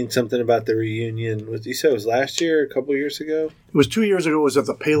remember seeing something about the reunion. You said it was last year, a couple years ago? It was 2 years ago. It was at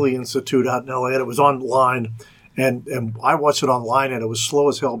the Paley Institute out in L.A., and it was online. And I watched it online, and it was slow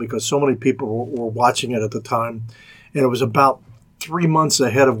as hell because so many people were watching it at the time. And it was about 3 months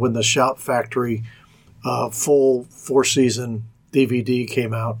ahead of when the Shout Factory full 4-season DVD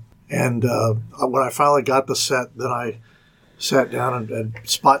came out. And when I finally got the set, then I sat down and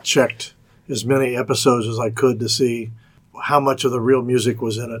spot checked as many episodes as I could to see how much of the real music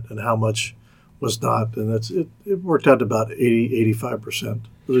was in it and how much was not. And it worked out to about 80-85%.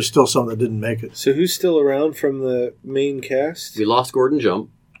 There's still some that didn't make it. So who's still around from the main cast? We lost Gordon Jump,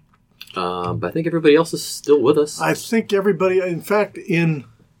 but I think everybody else is still with us. I think everybody, in fact, in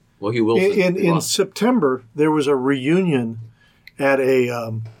September, there was a reunion at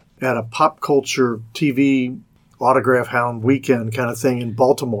a pop culture TV autograph hound weekend kind of thing in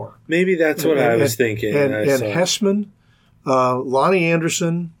Baltimore. Maybe that's what I was thinking. And Hessman, Lonnie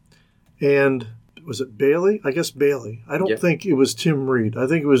Anderson, and was it Bailey? I guess Bailey. I don't think it was Tim Reed. I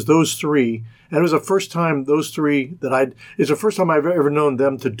think it was those three. And it was the first time those three it's the first time I've ever known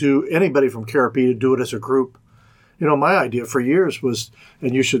them to do, anybody from KRP to do it as a group. My idea for years was,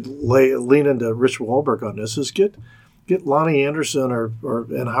 and you should lean into Rich Wahlberg on this, is get Lonnie Anderson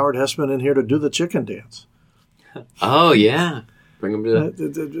and Howard Hessman in here to do the chicken dance. Oh, yeah. Bring them to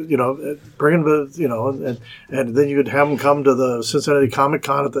bring them to, and then you could have them come to the Cincinnati Comic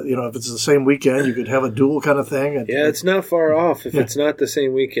Con if it's the same weekend, you could have a dual kind of thing. It's not far off. If it's not the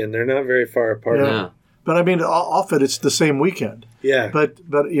same weekend, they're not very far apart. Yeah. But I mean, often it's the same weekend. Yeah. But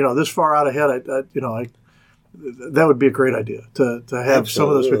this far out ahead, that would be a great idea to have some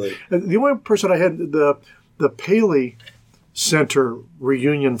of those. The only person I had the Paley Center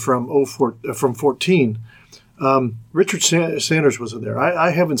reunion from 14. Richard Sanders was in there.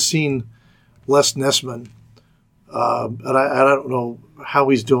 I haven't seen Les Nessman, and I don't know how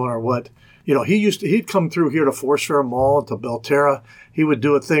he's doing or what. He'd come through here to Forest Fair Mall, to Belterra. He would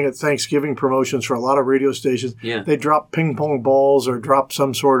do a thing at Thanksgiving promotions for a lot of radio stations. Yeah. They drop ping pong balls or drop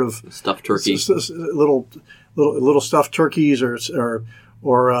some sort of stuffed turkey, little stuffed turkeys or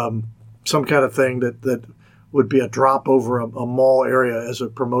some kind of thing that would be a drop over a mall area as a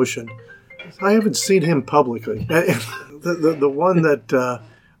promotion. I haven't seen him publicly. The one that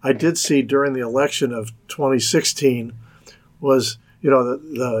I did see during the election of 2016 was,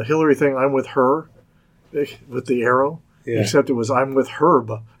 the Hillary thing, I'm with her, with the arrow, except it was I'm with Herb,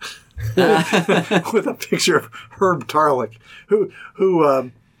 with a picture of Herb Tarlick,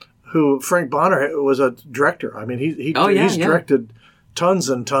 who Frank Bonner was a director. I mean, he's directed tons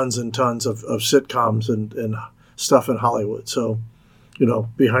and tons and tons of sitcoms and stuff in Hollywood. So,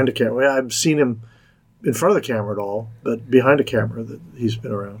 behind the camera, I've seen him in front of the camera at all, but behind the camera that he's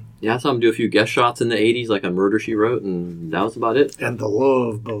been around. Yeah, I saw him do a few guest shots in the 80s, like on Murder, She Wrote, and that was about it. And The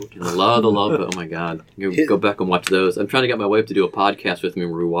Love Boat. And the Love Boat. Oh, my God. Go back and watch those. I'm trying to get my wife to do a podcast with me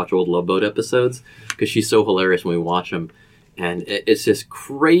where we watch old Love Boat episodes, because she's so hilarious when we watch them. And it's just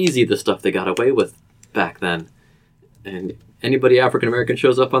crazy the stuff they got away with back then. And anybody African-American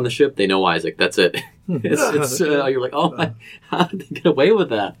shows up on the ship, they know Isaac. That's it. You're like, oh, my, how did they get away with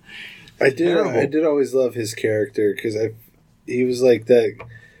that? I did always love his character because he was like that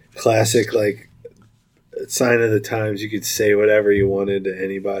classic sign of the times. You could say whatever you wanted to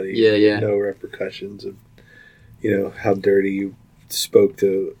anybody. Yeah. No repercussions of how dirty you spoke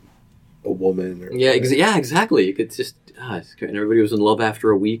to a woman. Exactly. You could just and everybody was in love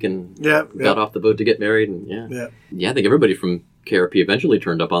after a week and got off the boat to get married. And I think everybody from KRP eventually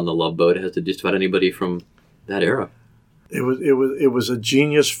turned up on the Love Boat. It has to just about anybody from that era. It was a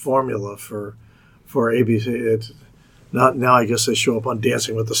genius formula for ABC. It's not now. I guess they show up on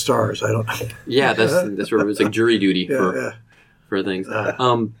Dancing with the Stars. I don't know. Yeah, that's where it was like jury duty for things.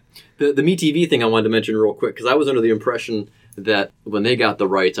 The MeTV thing I wanted to mention real quick because I was under the impression that when they got the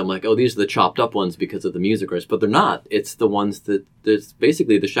rights, I'm like, oh, these are the chopped up ones because of the music rights, but they're not. It's the ones it's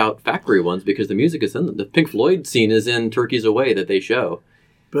basically the Shout Factory ones because the music is in them. The Pink Floyd scene is in Turkeys Away that they show.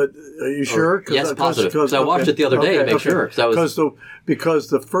 But are you sure? Yes, positive. Because I watched it the other day to make sure. Because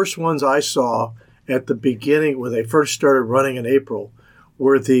the first ones I saw at the beginning when they first started running in April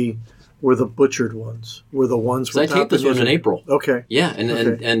were the butchered ones. Were the ones. I taped this one in April. Okay. Yeah, and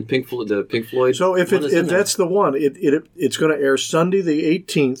the Pink Floyd. So if that's the one, it's going to air Sunday the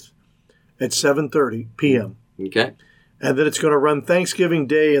 18th at 7:30 p.m. Okay. And then it's going to run Thanksgiving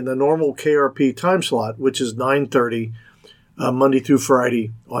Day in the normal KRP time slot, which is 9:30. Monday through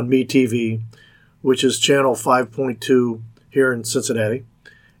Friday on MeTV, which is channel 5.2 here in Cincinnati.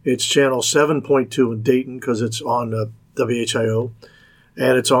 It's channel 7.2 in Dayton because it's on WHIO,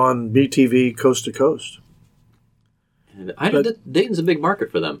 and it's on MeTV coast to coast. Dayton's a big market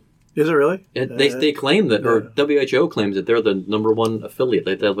for them. Is it really? They claim that, or WHO claims that they're the number one affiliate.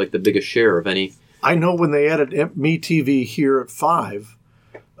 They have like the biggest share of any. I know when they added MeTV here at 5.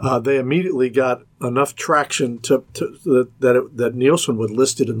 They immediately got enough traction that Nielsen would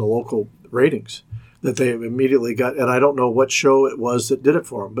list it in the local ratings. That they immediately got, and I don't know what show it was that did it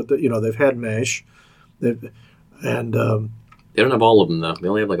for them, but they've had MASH, they don't have all of them though. They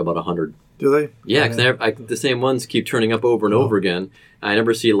only have like about 100. Do they? Yeah, because the same ones keep turning up over and over again. I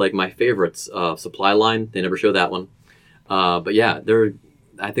never see like my favorites, Supply Line. They never show that one. But yeah,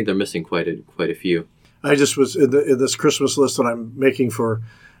 I think they're missing quite a few. I just was in this Christmas list that I'm making for.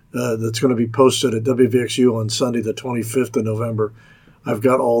 That's going to be posted at WVXU on Sunday, the 25th of November. I've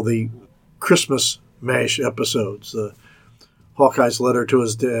got all the Christmas MASH episodes. The Hawkeye's letter to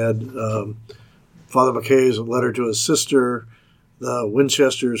his dad, Father McKay's letter to his sister, the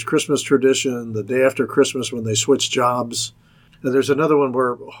Winchester's Christmas tradition, the day after Christmas when they switch jobs. And there's another one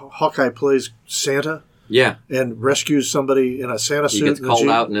where Hawkeye plays Santa. Yeah. And rescues somebody in a Santa suit. He gets called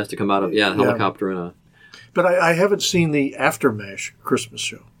out and has to come out of a helicopter in a... But I haven't seen the After MASH Christmas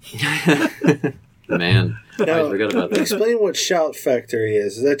show. Man, I forgot about that. Explain what Shout Factory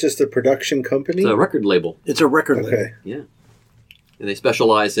is. Is that just a production company? It's a record label. It's a record label. Yeah. And they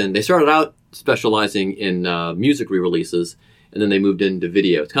started out specializing in music re-releases, and then they moved into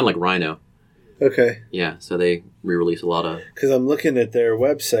video. It's kind of like Rhino. Okay. Yeah, so they re-release a lot of... Because I'm looking at their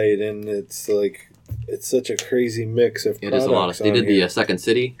website, and it's such a crazy mix of products. It is a lot. They did the Second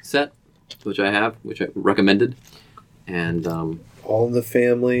City set, which I recommended. And All in the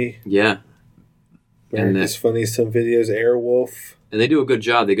Family. Yeah. America's Funniest Home Videos, Airwolf. And they do a good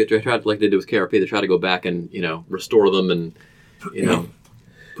job. They try to, like they do with KRP, they try to go back and, restore them and,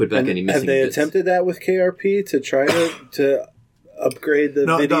 put back any missing Have they bits. attempted that with KRP to try to upgrade the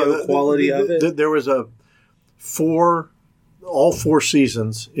video quality of it? There was all 4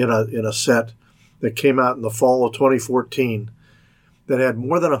 seasons in a set that came out in the fall of 2014 that had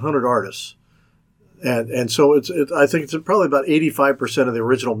more than 100 artists. And so I think it's probably about 85% of the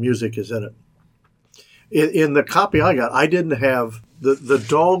original music is in it. In the copy I got, I didn't have the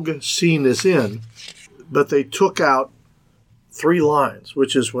dog scene is in, but they took out 3 lines,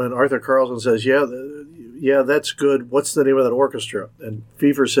 which is when Arthur Carlson says, yeah, that's good. What's the name of that orchestra? And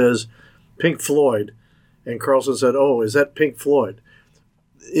Fever says, Pink Floyd. And Carlson said, oh, is that Pink Floyd?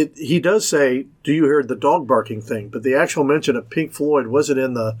 He does say, do you hear the dog barking thing? But the actual mention of Pink Floyd wasn't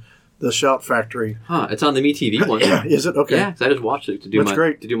in the Shout Factory. It's on the MeTV one. Is it? Okay. Yeah, 'cause I just watched it to do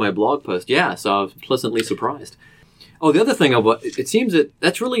my blog post. Yeah, so I was pleasantly surprised. Oh, the other thing it seems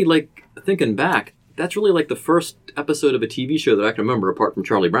that's really like, thinking back, that's really like the first episode of a TV show that I can remember, apart from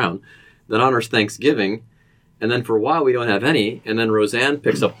Charlie Brown, that honors Thanksgiving. And then for a while we don't have any. And then Roseanne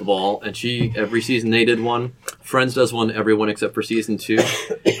picks up the ball, and every season they did one. Friends does one, everyone except for season 2.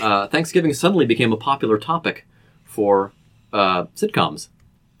 Thanksgiving suddenly became a popular topic for sitcoms.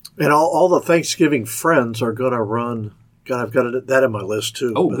 And all the Thanksgiving Friends are going to run. God, I've got that in my list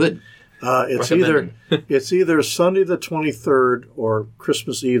too. Oh, good. It's either Sunday the 23rd or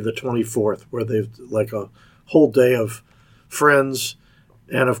Christmas Eve the 24th, where they've like a whole day of Friends,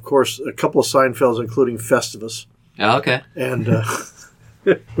 and of course a couple of Seinfelds, including Festivus. Oh, okay. And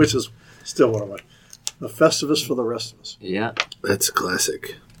which is still one of a Festivus for the rest of us. Yeah, that's a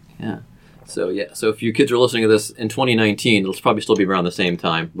classic. Yeah. So if you kids are listening to this in 2019, it'll probably still be around the same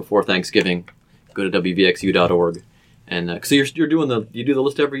time before Thanksgiving. Go to wvxu.org, and so you do the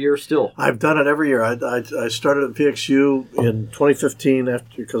list every year still. I've done it every year. I started at VXU in 2015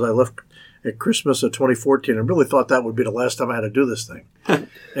 because I left at Christmas of 2014, and really thought that would be the last time I had to do this thing.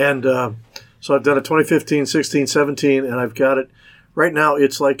 And so I've done it 2015, 16, 17, and I've got it right now.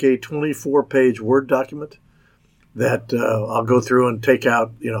 It's like a 24-page Word document that I'll go through and take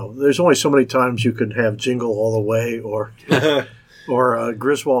out. There's only so many times you can have Jingle All the Way or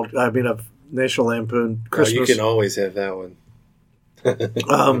Griswold. I mean, a National Lampoon Christmas. Oh, you can always have that one.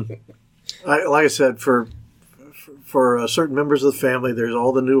 Like I said, for certain members of the family, there's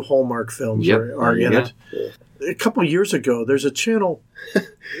all the new Hallmark films are in it. A couple of years ago, there's a channel.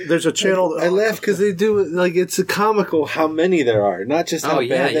 I laugh because they do like it's a comical how many there are, not just how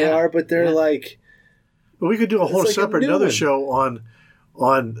bad they are, but they're like. Well, we could do a whole separate another show on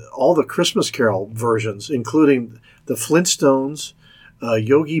all the Christmas Carol versions, including the Flintstones,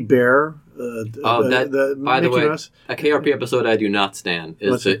 Yogi Bear. By the way, a KRP episode I do not stand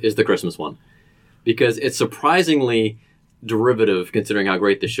is the Christmas one, because it's surprisingly derivative considering how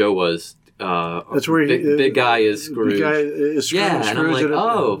great the show was. That's where big guy is Scrooge. Big guy is Scrooge. Yeah, and I'm like,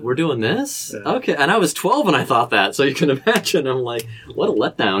 we're doing this? Yeah. Okay. And I was 12 when I thought that, so you can imagine. I'm like, what a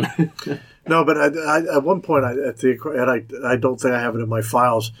letdown. No, but I at one point, I don't think I have it in my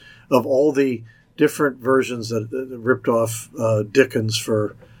files, of all the different versions that ripped off Dickens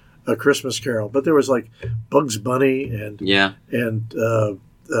for A Christmas Carol. But there was like Bugs Bunny and the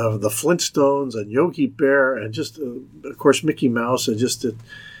Flintstones and Yogi Bear and just, of course, Mickey Mouse. And just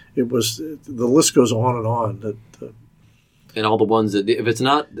it was, the list goes on and on. And all the ones that, if it's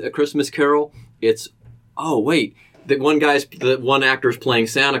not A Christmas Carol, it's, the one actor's playing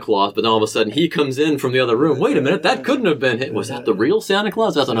Santa Claus, but then all of a sudden he comes in from the other room. Wait a minute, that couldn't have been him. Was that the real Santa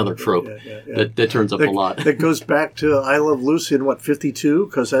Claus? That's another trope that turns up a lot. That goes back to I Love Lucy in 52,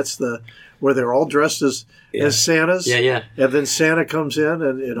 because that's where they're all dressed as Santas. Yeah. And then Santa comes in,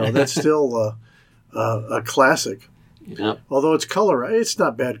 and that's still a classic. Yeah. Although it's colorized, it's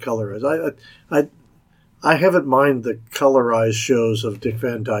not bad colorized. I haven't mind the colorized shows of Dick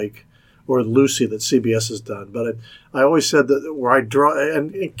Van Dyke or Lucy that CBS has done, but I always said that where I draw,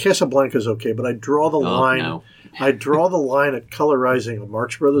 and Casablanca is okay, but I draw the line. No. I draw the line at colorizing a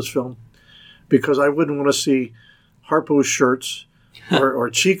Marx Brothers film, because I wouldn't want to see Harpo's shirts or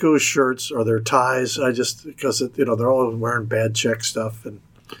Chico's shirts or their ties. Because they're all wearing bad check stuff, and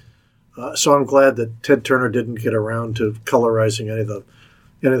so I'm glad that Ted Turner didn't get around to colorizing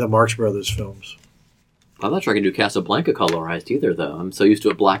any of the Marx Brothers films. I'm not sure I can do Casablanca colorized either, though. I'm so used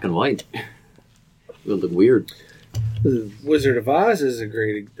to it black and white. It would look weird. The Wizard of Oz is a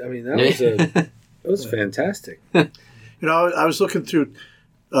great. I mean, that was fantastic. I was looking through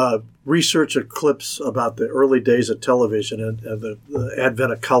research of clips about the early days of television and the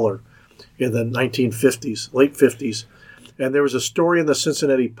advent of color in the 1950s, late 50s, And there was a story in the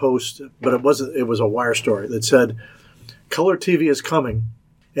Cincinnati Post, but it wasn't. It was a wire story that said, "Color TV is coming,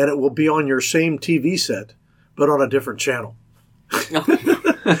 and it will be on your same TV set, but on a different channel."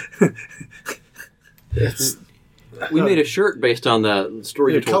 We made a shirt based on the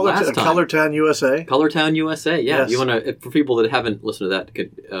story you told last time. Colortown USA. Colortown USA, yeah. Yes. You want to, for people that haven't listened to that,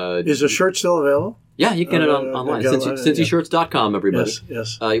 could Is the shirt still available? yeah, you can get it online. CincyShirts.com, everybody.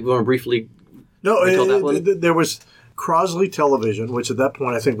 Yes. You want to briefly No, retell that one? there was Crosley Television, which at that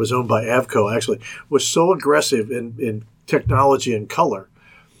point I think was owned by Avco, actually, was so aggressive in technology and color.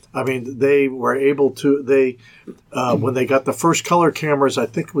 I mean, they were able to, when they got the first color cameras, I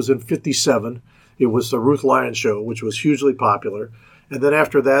think it was in 57, it was the Ruth Lyon Show, which was hugely popular. And then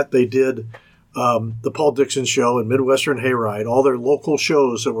after that, they did the Paul Dixon Show and Midwestern Hayride, all their local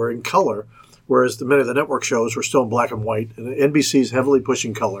shows that were in color, whereas many of the network shows were still in black and white. And NBC's heavily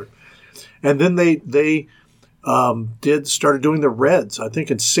pushing color. And then they started doing the Reds, I think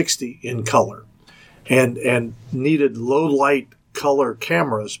in 60, in color, and needed low light color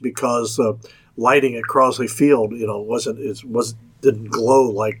cameras because the lighting at Crosley Field, didn't glow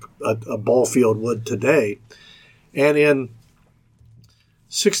like a ball field would today. And in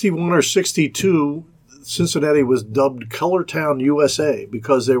 61 or 62, Cincinnati was dubbed Colortown USA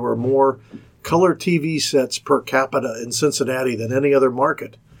because there were more color TV sets per capita in Cincinnati than any other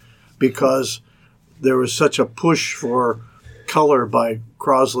market, because there was such a push for color by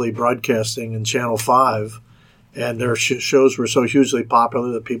Crosley Broadcasting and Channel 5, and their shows were so hugely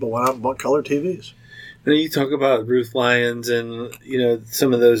popular that people went out and bought color TVs. And you talk about Ruth Lyons and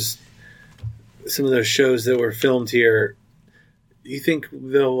some of those shows that were filmed here. You think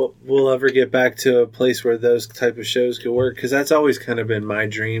we'll ever get back to a place where those type of shows could work? Because that's always kind of been my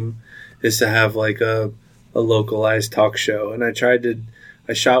dream, is to have like a localized talk show. And I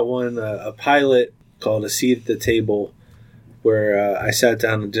shot one, a pilot called A Seat at the Table, where I sat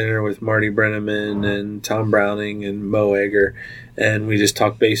down to dinner with Marty Brenneman and Tom Browning and Mo Egger, and we just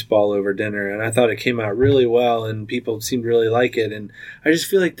talked baseball over dinner. And I thought it came out really well, and people seemed to really like it. And I just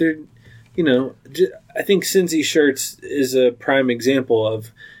feel like they're, I think Cincy Shirts is a prime example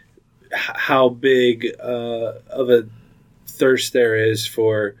of how big of a thirst there is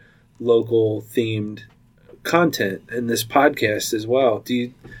for local themed content, and this podcast as well. Do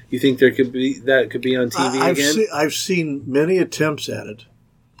you think there could be on TV again? I've seen many attempts at it.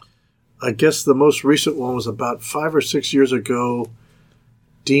 I guess the most recent one was about 5 or 6 years ago.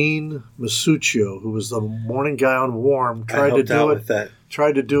 Dean Masuccio, who was the morning guy on Warm, tried to do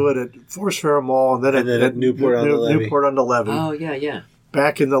it at Forest Fair Mall, and then at Newport on the Levee. Oh, yeah.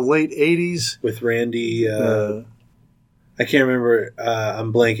 Back in the late 80s. With Randy, I can't remember,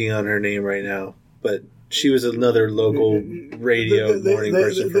 I'm blanking on her name right now, but she was another local radio morning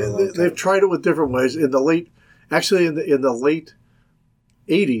person for a long time. They've tried it with different ways. In the late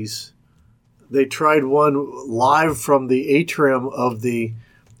 80s, they tried one live from the atrium of the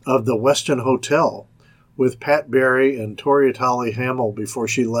Westin Hotel with Pat Berry and Tori Atali Hamill before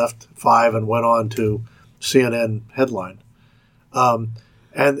she left 5 and went on to CNN headline.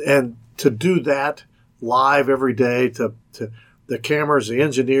 And to do that live every day, to the cameras, the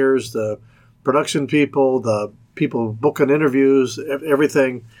engineers, the production people, the people booking interviews,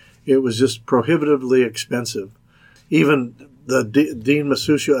 everything, it was just prohibitively expensive. Even the Dean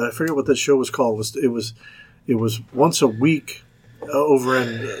Masuccio, I forget what that show was called. It was once a week over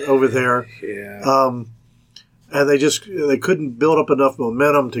there. Yeah. And they couldn't build up enough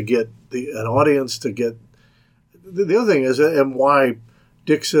momentum to get an audience to get. The other thing is, and why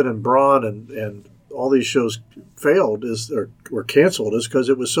Dixon and Braun and all these shows failed or were canceled, is because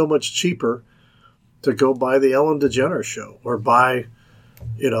it was so much cheaper to go buy the Ellen DeGeneres show or buy,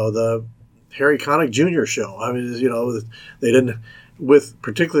 the Harry Connick Jr. show. I mean, they didn't,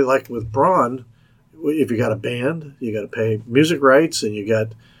 particularly like with Braun, if you got a band, you got to pay music rights, and you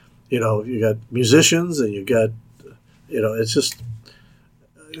got musicians, and you got, it's just,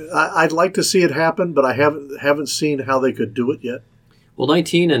 I'd like to see it happen, but I haven't seen how they could do it yet. Well,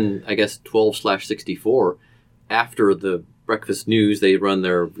 19 and I guess 12/64, after the breakfast news, they run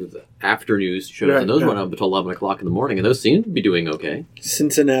their after news shows, and those went up until 11 o'clock in the morning, and those seem to be doing okay.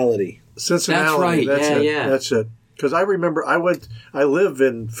 Cincinnati. That's right. That's it. Because I remember I live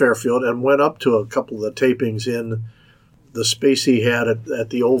in Fairfield and went up to a couple of the tapings in the space he had at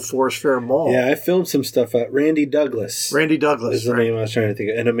the old Forest Fair Mall. Yeah, I filmed some stuff out. Randy Douglas. Is the name I was trying to think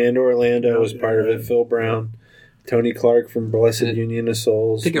of. And Amanda Orlando was part of it. Phil Brown. Tony Clark from Blessed Union of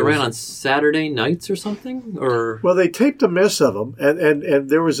Souls. I think it ran on Saturday nights or something? Well, they taped a mess of them. And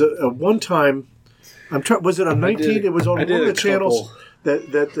there was a one time, was it on 19? It was on one of the channels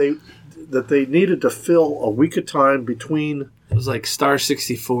that they, that they needed to fill a week of time between. It was like Star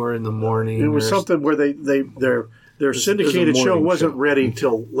 64 in the morning. It was something where their syndicated show wasn't ready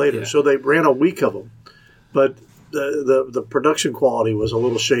till later, so they ran a week of them. But the production quality was a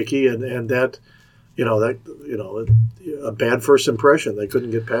little shaky, and that a bad first impression. They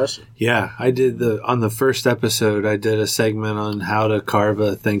couldn't get past it. Yeah, I did on the first episode. I did a segment on how to carve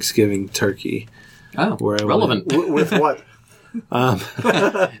a Thanksgiving turkey. Oh, relevant. With what?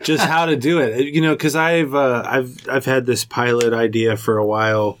 Just how to do it, because I've had this pilot idea for a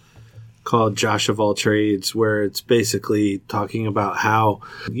while called Josh of All Trades, where it's basically talking about how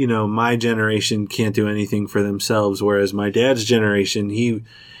my generation can't do anything for themselves, whereas my dad's generation, he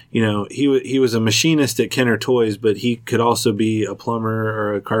was a machinist at Kenner Toys, but he could also be a plumber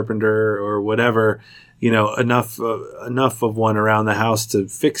or a carpenter or whatever, enough of one around the house to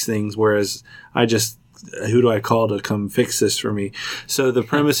fix things, whereas I just, who do I call to come fix this for me? So the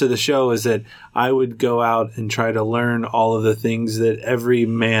premise of the show is that I would go out and try to learn all of the things that every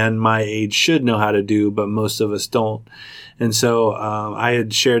man my age should know how to do, but most of us don't. And so I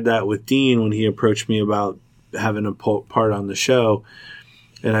had shared that with Dean when he approached me about having a part on the show.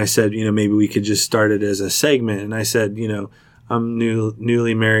 And I said, maybe we could just start it as a segment. And I said, I'm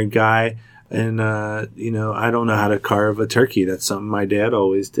newly married guy. And, I don't know how to carve a turkey. That's something my dad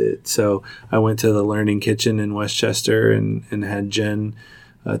always did. So I went to the Learning Kitchen in Westchester and had Jen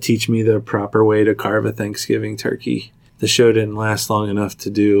teach me the proper way to carve a Thanksgiving turkey. The show didn't last long enough to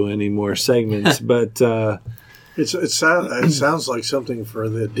do any more segments, but it sounds like something for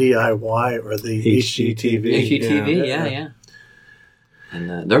the DIY or the HGTV. HGTV, yeah.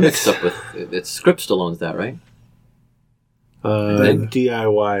 And they're mixed up with it's Scripps still owns that, right?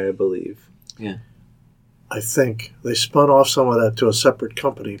 DIY, I believe. Yeah, I think they spun off some of that to a separate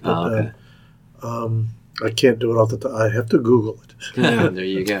company, but okay. I can't do it off the top. I have to Google it. Yeah, there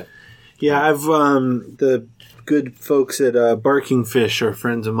you go. Yeah, I've the good folks at Barking Fish are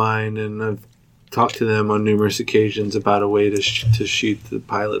friends of mine, and I've talked to them on numerous occasions about a way to shoot the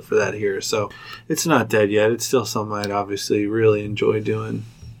pilot for that here. So it's not dead yet. It's still something I'd obviously really enjoy doing.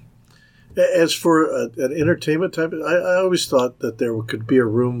 As for an entertainment type, I always thought that there could be a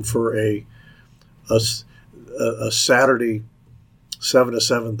room for a Saturday 7 to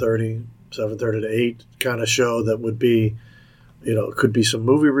 7:30, 7:30 to 8 kind of show that would be, it could be some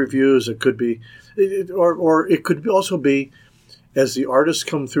movie reviews. It could be, or it could also be as the artists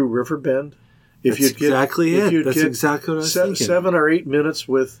come through Riverbend. That's exactly what I was thinking. 7 or 8 minutes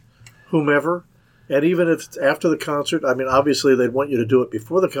with whomever. And even if it's after the concert, I mean, obviously they'd want you to do it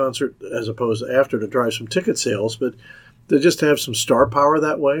before the concert as opposed to after to drive some ticket sales, but to just have some star power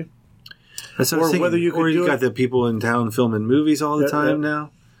that way. That's what I was thinking. Whether you or you got the people in town filming movies all the time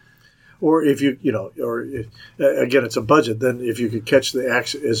now. Or if again, it's a budget. Then if you could catch the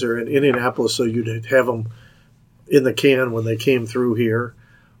action, is there in Indianapolis, so you'd have them in the can when they came through here,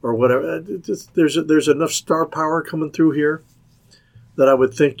 or whatever. There's enough star power coming through here that I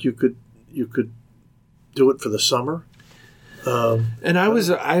would think you could do it for the summer. And I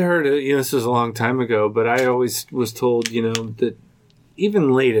heard it, this was a long time ago, but I always was told, that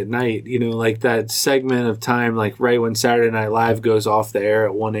even late at night, like that segment of time, like right when Saturday Night Live goes off the air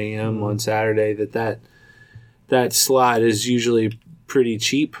at 1 a.m. on Saturday, that slot is usually pretty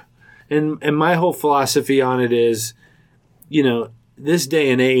cheap. And my whole philosophy on it is, this day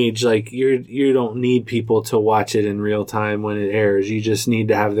and age, like you don't need people to watch it in real time when it airs. You just need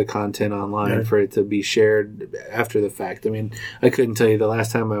to have the content online for it to be shared after the fact. I mean, I couldn't tell you the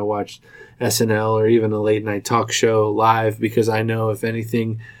last time I watched SNL or even a late night talk show live, because I know if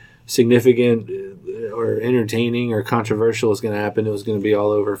anything significant or entertaining or controversial is going to happen, it was going to be all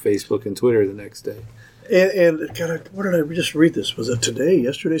over Facebook and Twitter the next day. And God, what did I just read this? Was it today,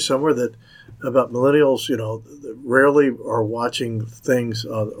 yesterday, somewhere that about millennials, rarely are watching things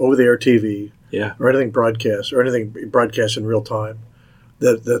on over-the-air TV, or anything broadcast, or anything broadcast in real time.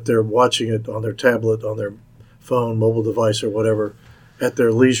 That they're watching it on their tablet, on their phone, mobile device, or whatever, at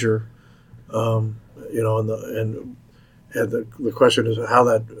their leisure. And the question is how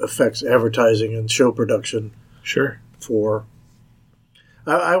that affects advertising and show production. Sure. For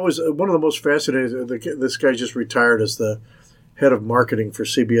I was one of the most fascinating. This guy just retired as the head of marketing for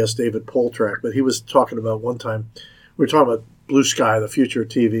CBS, David Poltrack, but he was talking about one time, we were talking about Blue Sky, the future of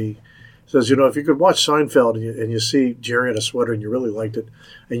TV. He says, if you could watch Seinfeld and you see Jerry in a sweater and you really liked it,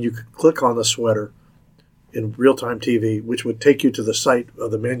 and you could click on the sweater in real-time TV, which would take you to the site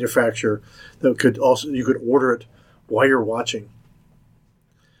of the manufacturer that you could order it while you're watching.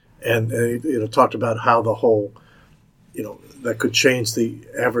 And talked about how the whole, that could change the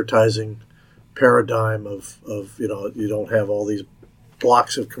advertising paradigm of you don't have all these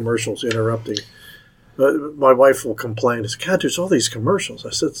blocks of commercials interrupting. My wife will complain, God, there's all these commercials. I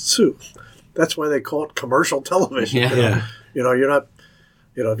said, Sue, that's why they call it commercial television. Yeah. You're not,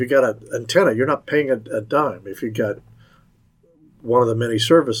 if you got an antenna, you're not paying a dime. If you got one of the many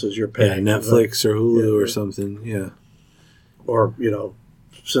services you're paying. Yeah, Netflix or Hulu or something, yeah. Or,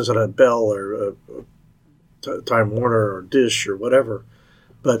 Cincinnati Bell or Time Warner or Dish or whatever.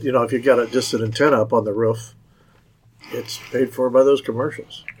 But, if you got just an antenna up on the roof, it's paid for by those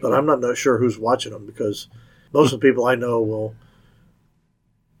commercials. But I'm not sure who's watching them because most of the people I know will,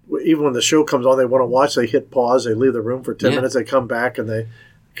 even when the show comes on, they want to watch, they hit pause, they leave the room for 10 minutes, they come back and they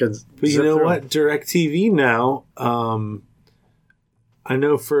can But you know what? DirecTV now, I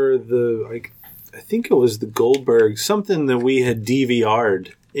know for I think it was the Goldberg, something that we had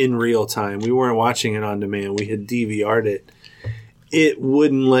DVR'd in real time. We weren't watching it on demand. We had DVR'd it. It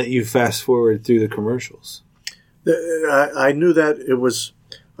wouldn't let you fast forward through the commercials. I knew that it was.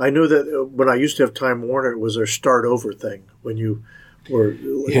 I knew that when I used to have Time Warner, it was their start over thing. When you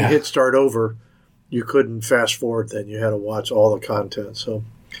hit start over, you couldn't fast forward. Then you had to watch all the content. So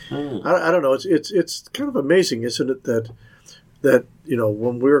I don't know. It's kind of amazing, isn't it? That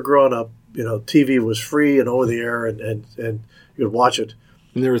when we were growing up, TV was free and over the air, and you could watch it.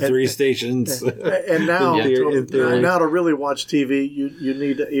 And there were three stations. And now, now to really watch TV, you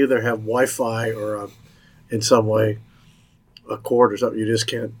need to either have Wi-Fi or in some way a cord or something. You just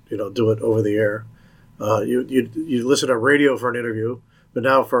can't do it over the air. You listen to radio for an interview, but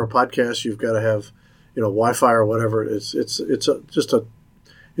now for a podcast you've got to have Wi-Fi or whatever. It's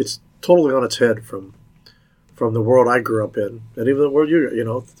totally on its head from the world I grew up in, and even the world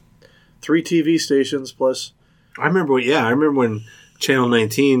 3 TV stations plus. I remember when Channel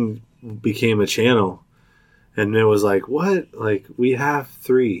 19 became a channel, and it was like, what? Like, we have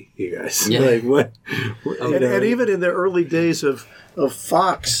 3, you guys. Yeah. Like, what? And even in the early days of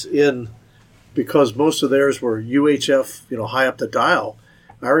Fox, because most of theirs were UHF, high up the dial,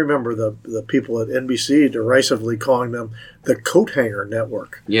 I remember the people at NBC derisively calling them the coat hanger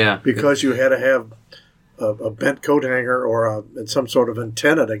network. Yeah. Because you had to have a bent coat hanger or some sort of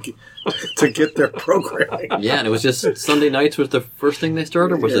antenna to get their programming. Yeah, and it was just Sunday nights was the first thing they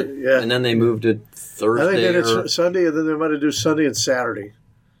started, was it? Yeah. And then they moved to Thursday. I think they did Sunday, and then they might have do Sunday and Saturday.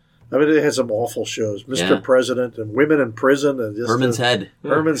 I mean, they had some awful shows, Mr. President and Women in Prison, and just Herman's Head.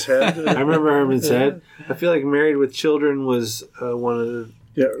 Herman's Head. I remember Herman's Head. I feel like Married with Children was one of the.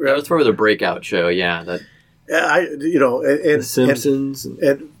 Yeah, that was probably the breakout show. Yeah, that. And The Simpsons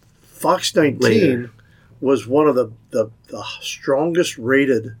and Fox 19. Later. Was one of the strongest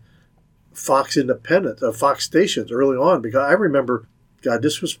rated Fox independent Fox stations early on, because I remember,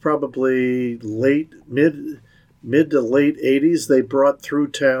 this was probably mid to late 80s. They brought through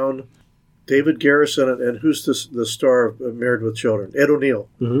town David Garrison and who's the star of Married with Children, Ed O'Neill.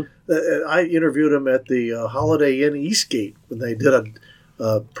 Mm-hmm. I interviewed him at the Holiday Inn Eastgate when they did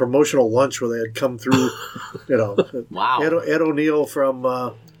a promotional lunch where they had come through. Wow. Ed O'Neill from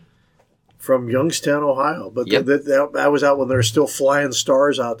Youngstown, Ohio. But I was out when they were still flying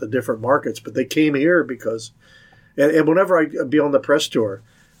stars out to different markets. But they came here because... And whenever I'd be on the press tour,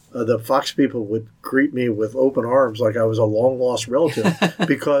 the Fox people would greet me with open arms like I was a long-lost relative.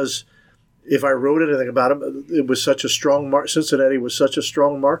 Because if I wrote anything about them, it was such a strong... Cincinnati was such a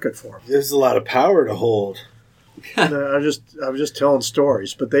strong market for them. There's a lot of power to hold. I was just telling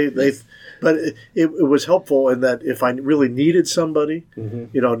stories. But But it was helpful in that if I really needed somebody,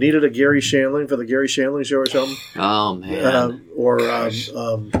 needed a Gary Shandling for the Gary Shandling show or something. Oh, man.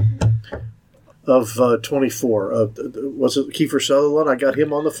 Of 24. Was it Kiefer Sutherland? I got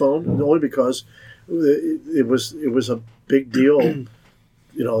him on the phone only because it was a big deal. I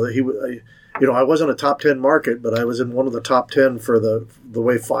wasn't a top 10 market, but I was in one of the top 10 for the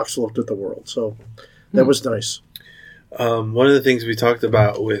way Fox looked at the world. So that was nice. One of the things we talked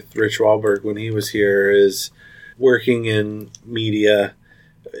about with Rich Wahlberg when he was here is working in media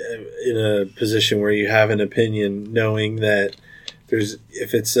in a position where you have an opinion, knowing that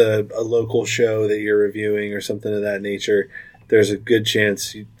if it's a local show that you're reviewing or something of that nature, there's a good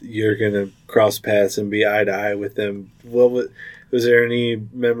chance you're going to cross paths and be eye to eye with them. Was there any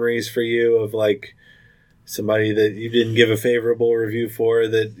memories for you of like somebody that you didn't give a favorable review for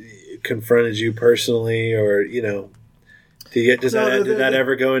that confronted you personally, or did that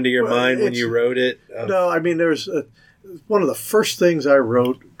ever go into your mind when you wrote it? No, I mean, there's one of the first things I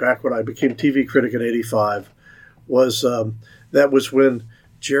wrote back when I became TV critic in '85 was that was when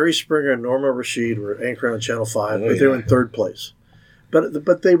Jerry Springer and Norma Rashid were anchoring on Channel 5, but they were in third place.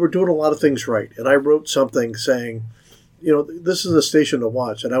 But they were doing a lot of things right, and I wrote something saying, this is a station to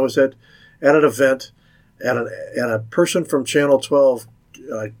watch. And I was at an event, and a person from Channel 12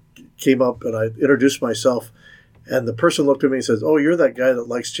 I came up and I introduced myself, and the person looked at me and says, "Oh, you're that guy that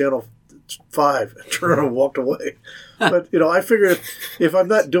likes Channel 5," and turned around and walked away. But, I figured if I'm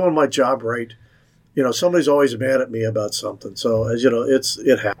not doing my job right, somebody's always mad at me about something. So, as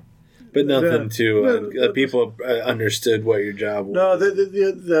it happens. But nothing people understood what your job was. No,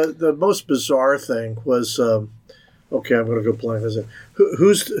 the most bizarre thing was, okay, I'm going to go blank.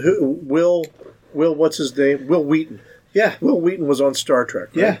 Will, what's his name? Will Wheaton. Yeah. Will Wheaton was on Star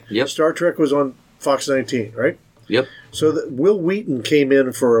Trek, right? Yeah. Yep. Star Trek was on Fox 19, right? Yep. So Will Wheaton came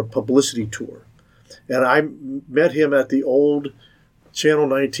in for a publicity tour. And I met him at the old Channel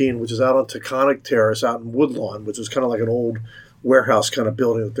 19, which is out on Taconic Terrace out in Woodlawn, which is kind of like an old warehouse kind of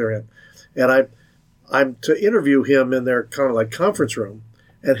building that they're in. And I'm to interview him in their kind of like conference room.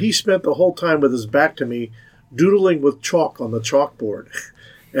 And he spent the whole time with his back to me doodling with chalk on the chalkboard.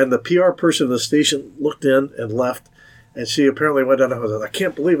 And the PR person of the station looked in and left. And she apparently went down and was like, I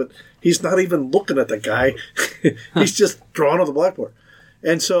can't believe it. He's not even looking at the guy. He's just drawing on the blackboard.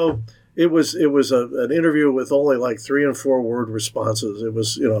 And so it was an interview with only like 3 and 4 word responses. It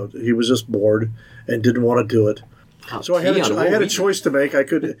was, he was just bored and didn't want to do it. So I had a choice to make. I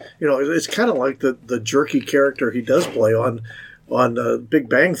could, it's kind of like the jerky character he does play on Big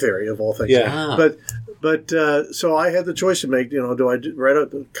Bang Theory of all things. Yeah. But so I had the choice to make. Do I write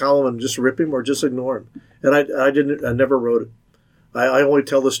a column and just rip him or just ignore him? And I didn't. I never wrote it. I only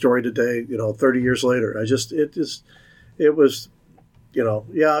tell the story today. 30 years later. It was,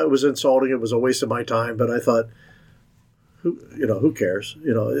 it was insulting. It was a waste of my time. But I thought, who cares?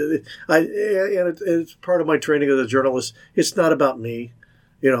 It's part of my training as a journalist. It's not about me,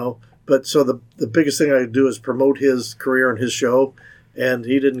 But so the biggest thing I do is promote his career and his show, and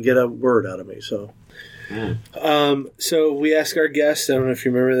he didn't get a word out of me. So, so we ask our guests. I don't know if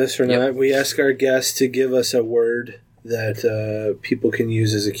you remember this or not. We ask our guests to give us a word that people can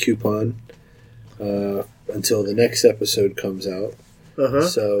use as a coupon until the next episode comes out. Uh-huh.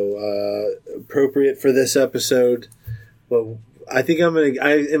 So appropriate for this episode. Well, I think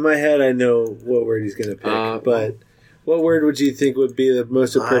in my head I know what word he's going to pick, but what word would you think would be the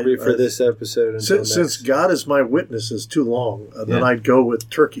most appropriate for this episode? Since God is my witness is too long, then I'd go with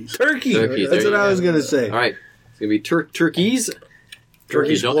turkeys. Turkeys. That's what I was going to say. All right. It's going to be turkeys.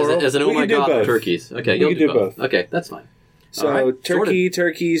 Turkeys, plural. As an oh my God, both. Turkeys. Okay, you can do both. Okay, that's fine. So right.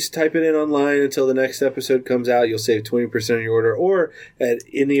 turkeys, type it in online until the next episode comes out. You'll save 20% of your order, or at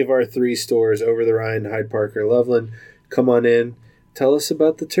any of our 3 stores, Over the Rhine, Hyde Park, or Loveland. Come on in. Tell us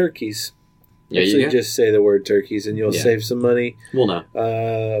about the turkeys. Yeah, you just say the word turkeys, and you'll save some money. We'll know.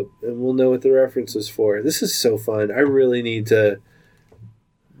 And we'll know what the reference was for. This is so fun. I really need to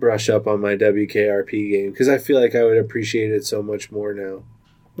brush up on my WKRP game because I feel like I would appreciate it so much more now.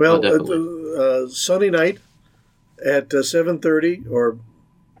 Well, Sunday night at 7:30 or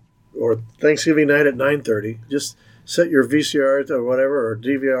Thanksgiving night at 9:30. Just set your VCR or whatever, or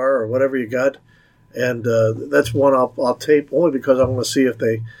DVR or whatever you got, and that's one I'll tape only because I want to see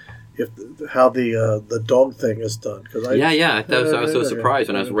how the dog thing is done. I was so surprised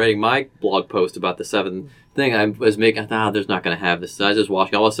when I was writing my blog post about the 7th thing. I was making, there's not going to have this. So I was just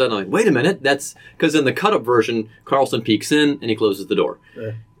watching. All of a sudden, I'm like, wait a minute, that's because in the cut-up version, Carlson peeks in and he closes the door.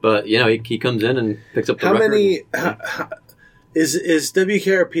 Yeah. But he comes in and picks up the record. Is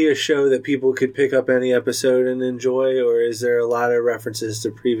WKRP a show that people could pick up any episode and enjoy, or is there a lot of references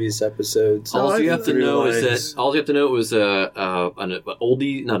to previous episodes? All you have to know is it was an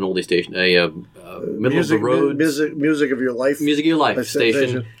oldie, not an oldie station, a middle of the road music of your life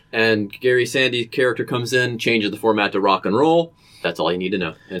station. And Gary Sandy's character comes in, changes the format to rock and roll. That's all you need to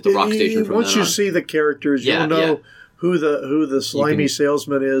know. And it's a rock station from once then you on. see the characters, you'll know who the slimy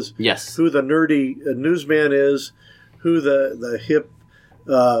salesman is. Yes. Who the nerdy newsman is. Who the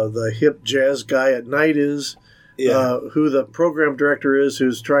hip jazz guy at night is, who the program director is,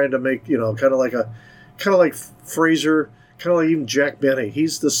 who's trying to make kind of like Fraser, kind of like even Jack Benny.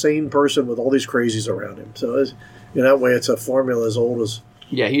 He's the sane person with all these crazies around him. So that way, it's a formula as old as.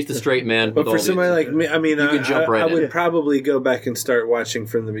 Yeah, he's the straight man. But for somebody like me, I mean, I would in. probably go back and start watching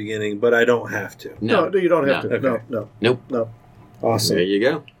from the beginning, but I don't have to. No, you don't have to. Okay. No. Awesome. There you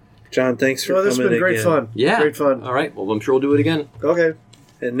go. John, thanks for coming this has been great fun. Yeah. Great fun. All right. Well, I'm sure we'll do it again. Okay.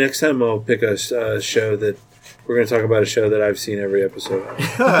 And next time I'll pick a show that we're going to talk about a show that I've seen every episode of.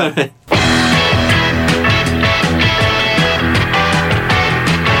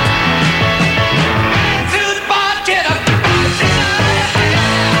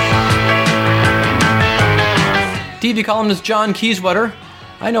 TV columnist John Kieswetter.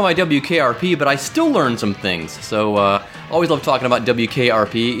 I know my WKRP, but I still learn some things. So Always love talking about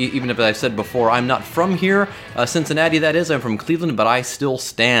WKRP, even if I've said before, I'm not from here, Cincinnati that is, I'm from Cleveland, but I still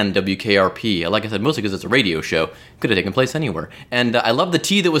stand WKRP. Like I said, mostly because it's a radio show. Could have taken place anywhere. And I love the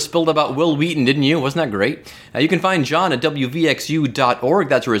tea that was spilled about Will Wheaton, didn't you? Wasn't that great? You can find John at WVXU.org.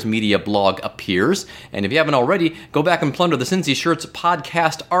 That's where his media blog appears. And if you haven't already, go back and plunder the Cincy Shirts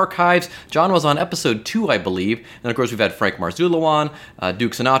podcast archives. John was on episode 2, I believe. And of course, we've had Frank Marzullo on,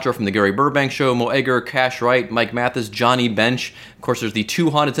 Duke Sinatra from the Gary Burbank Show, Mo Egger, Cash Wright, Mike Mathis, Johnny Bench. Of course, there's the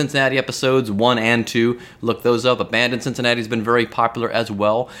 2 Haunted Cincinnati episodes, 1 and 2. Look those up. Abandoned Cincinnati has been very popular as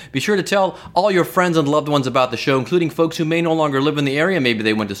well. Be sure to tell all your friends and loved ones about the show, including folks who may no longer live in the area. Maybe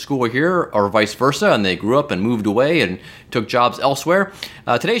they went to school here or vice versa, and they grew up and moved away and took jobs elsewhere.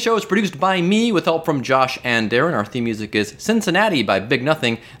 Today's show is produced by me with help from Josh and Darren. Our theme music is Cincinnati by Big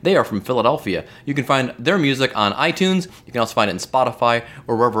Nothing. They are from Philadelphia. You can find their music on iTunes. You can also find it in Spotify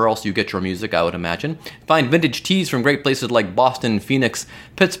or wherever else you get your music, I would imagine. Find vintage tees from great places like Boston, Phoenix,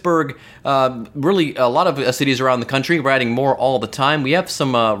 Pittsburgh, really a lot of cities around the country. We're adding more all the time. We have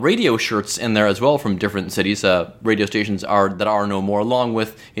some radio shirts in there as well from different cities. Radio stations that are no more, along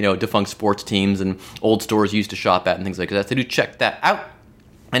with defunct sports teams and old stores you used to shop at and things like that. So do check that out.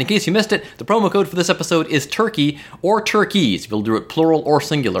 And in case you missed it, the promo code for this episode is Turkey or Turkeys. You'll do it plural or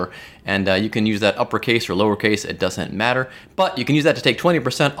singular. And you can use that uppercase or lowercase, it doesn't matter. But you can use that to take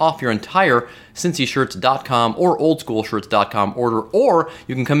 20% off your entire CincyShirts.com or OldSchoolShirts.com order. Or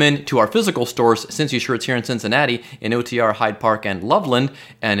you can come in to our physical stores, Cincy Shirts here in Cincinnati, in OTR, Hyde Park, and Loveland,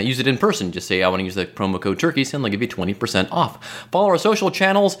 and use it in person. Just say, I want to use the promo code Turkeys, and they'll give you 20% off. Follow our social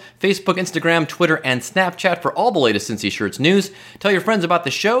channels, Facebook, Instagram, Twitter, and Snapchat for all the latest Cincy Shirts news. Tell your friends about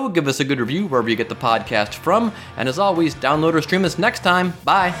the show. Give us a good review wherever you get the podcast from. And as always, download or stream us next time.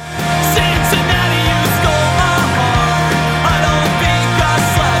 Bye. Cincinnati, you stole my heart. I don't think I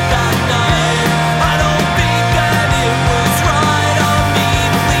slept that night. I don't think that it was right of me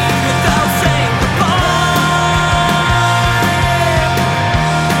to leave without saying goodbye.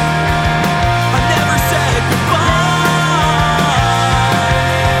 I never said goodbye.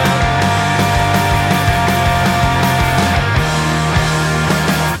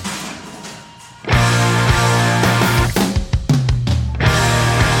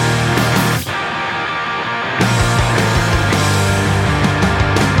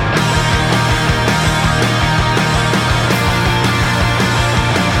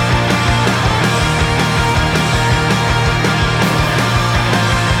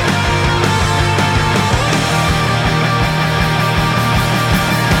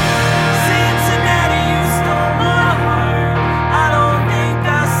 Cincinnati, you stole my heart. I don't think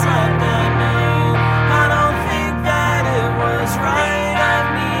I slept that night. I don't think that it was right of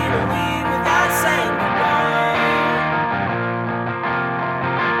me to leave without saying goodbye.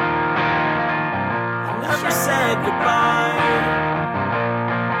 I never said goodbye.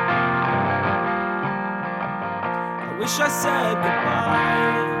 I wish I said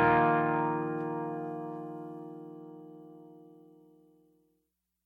goodbye.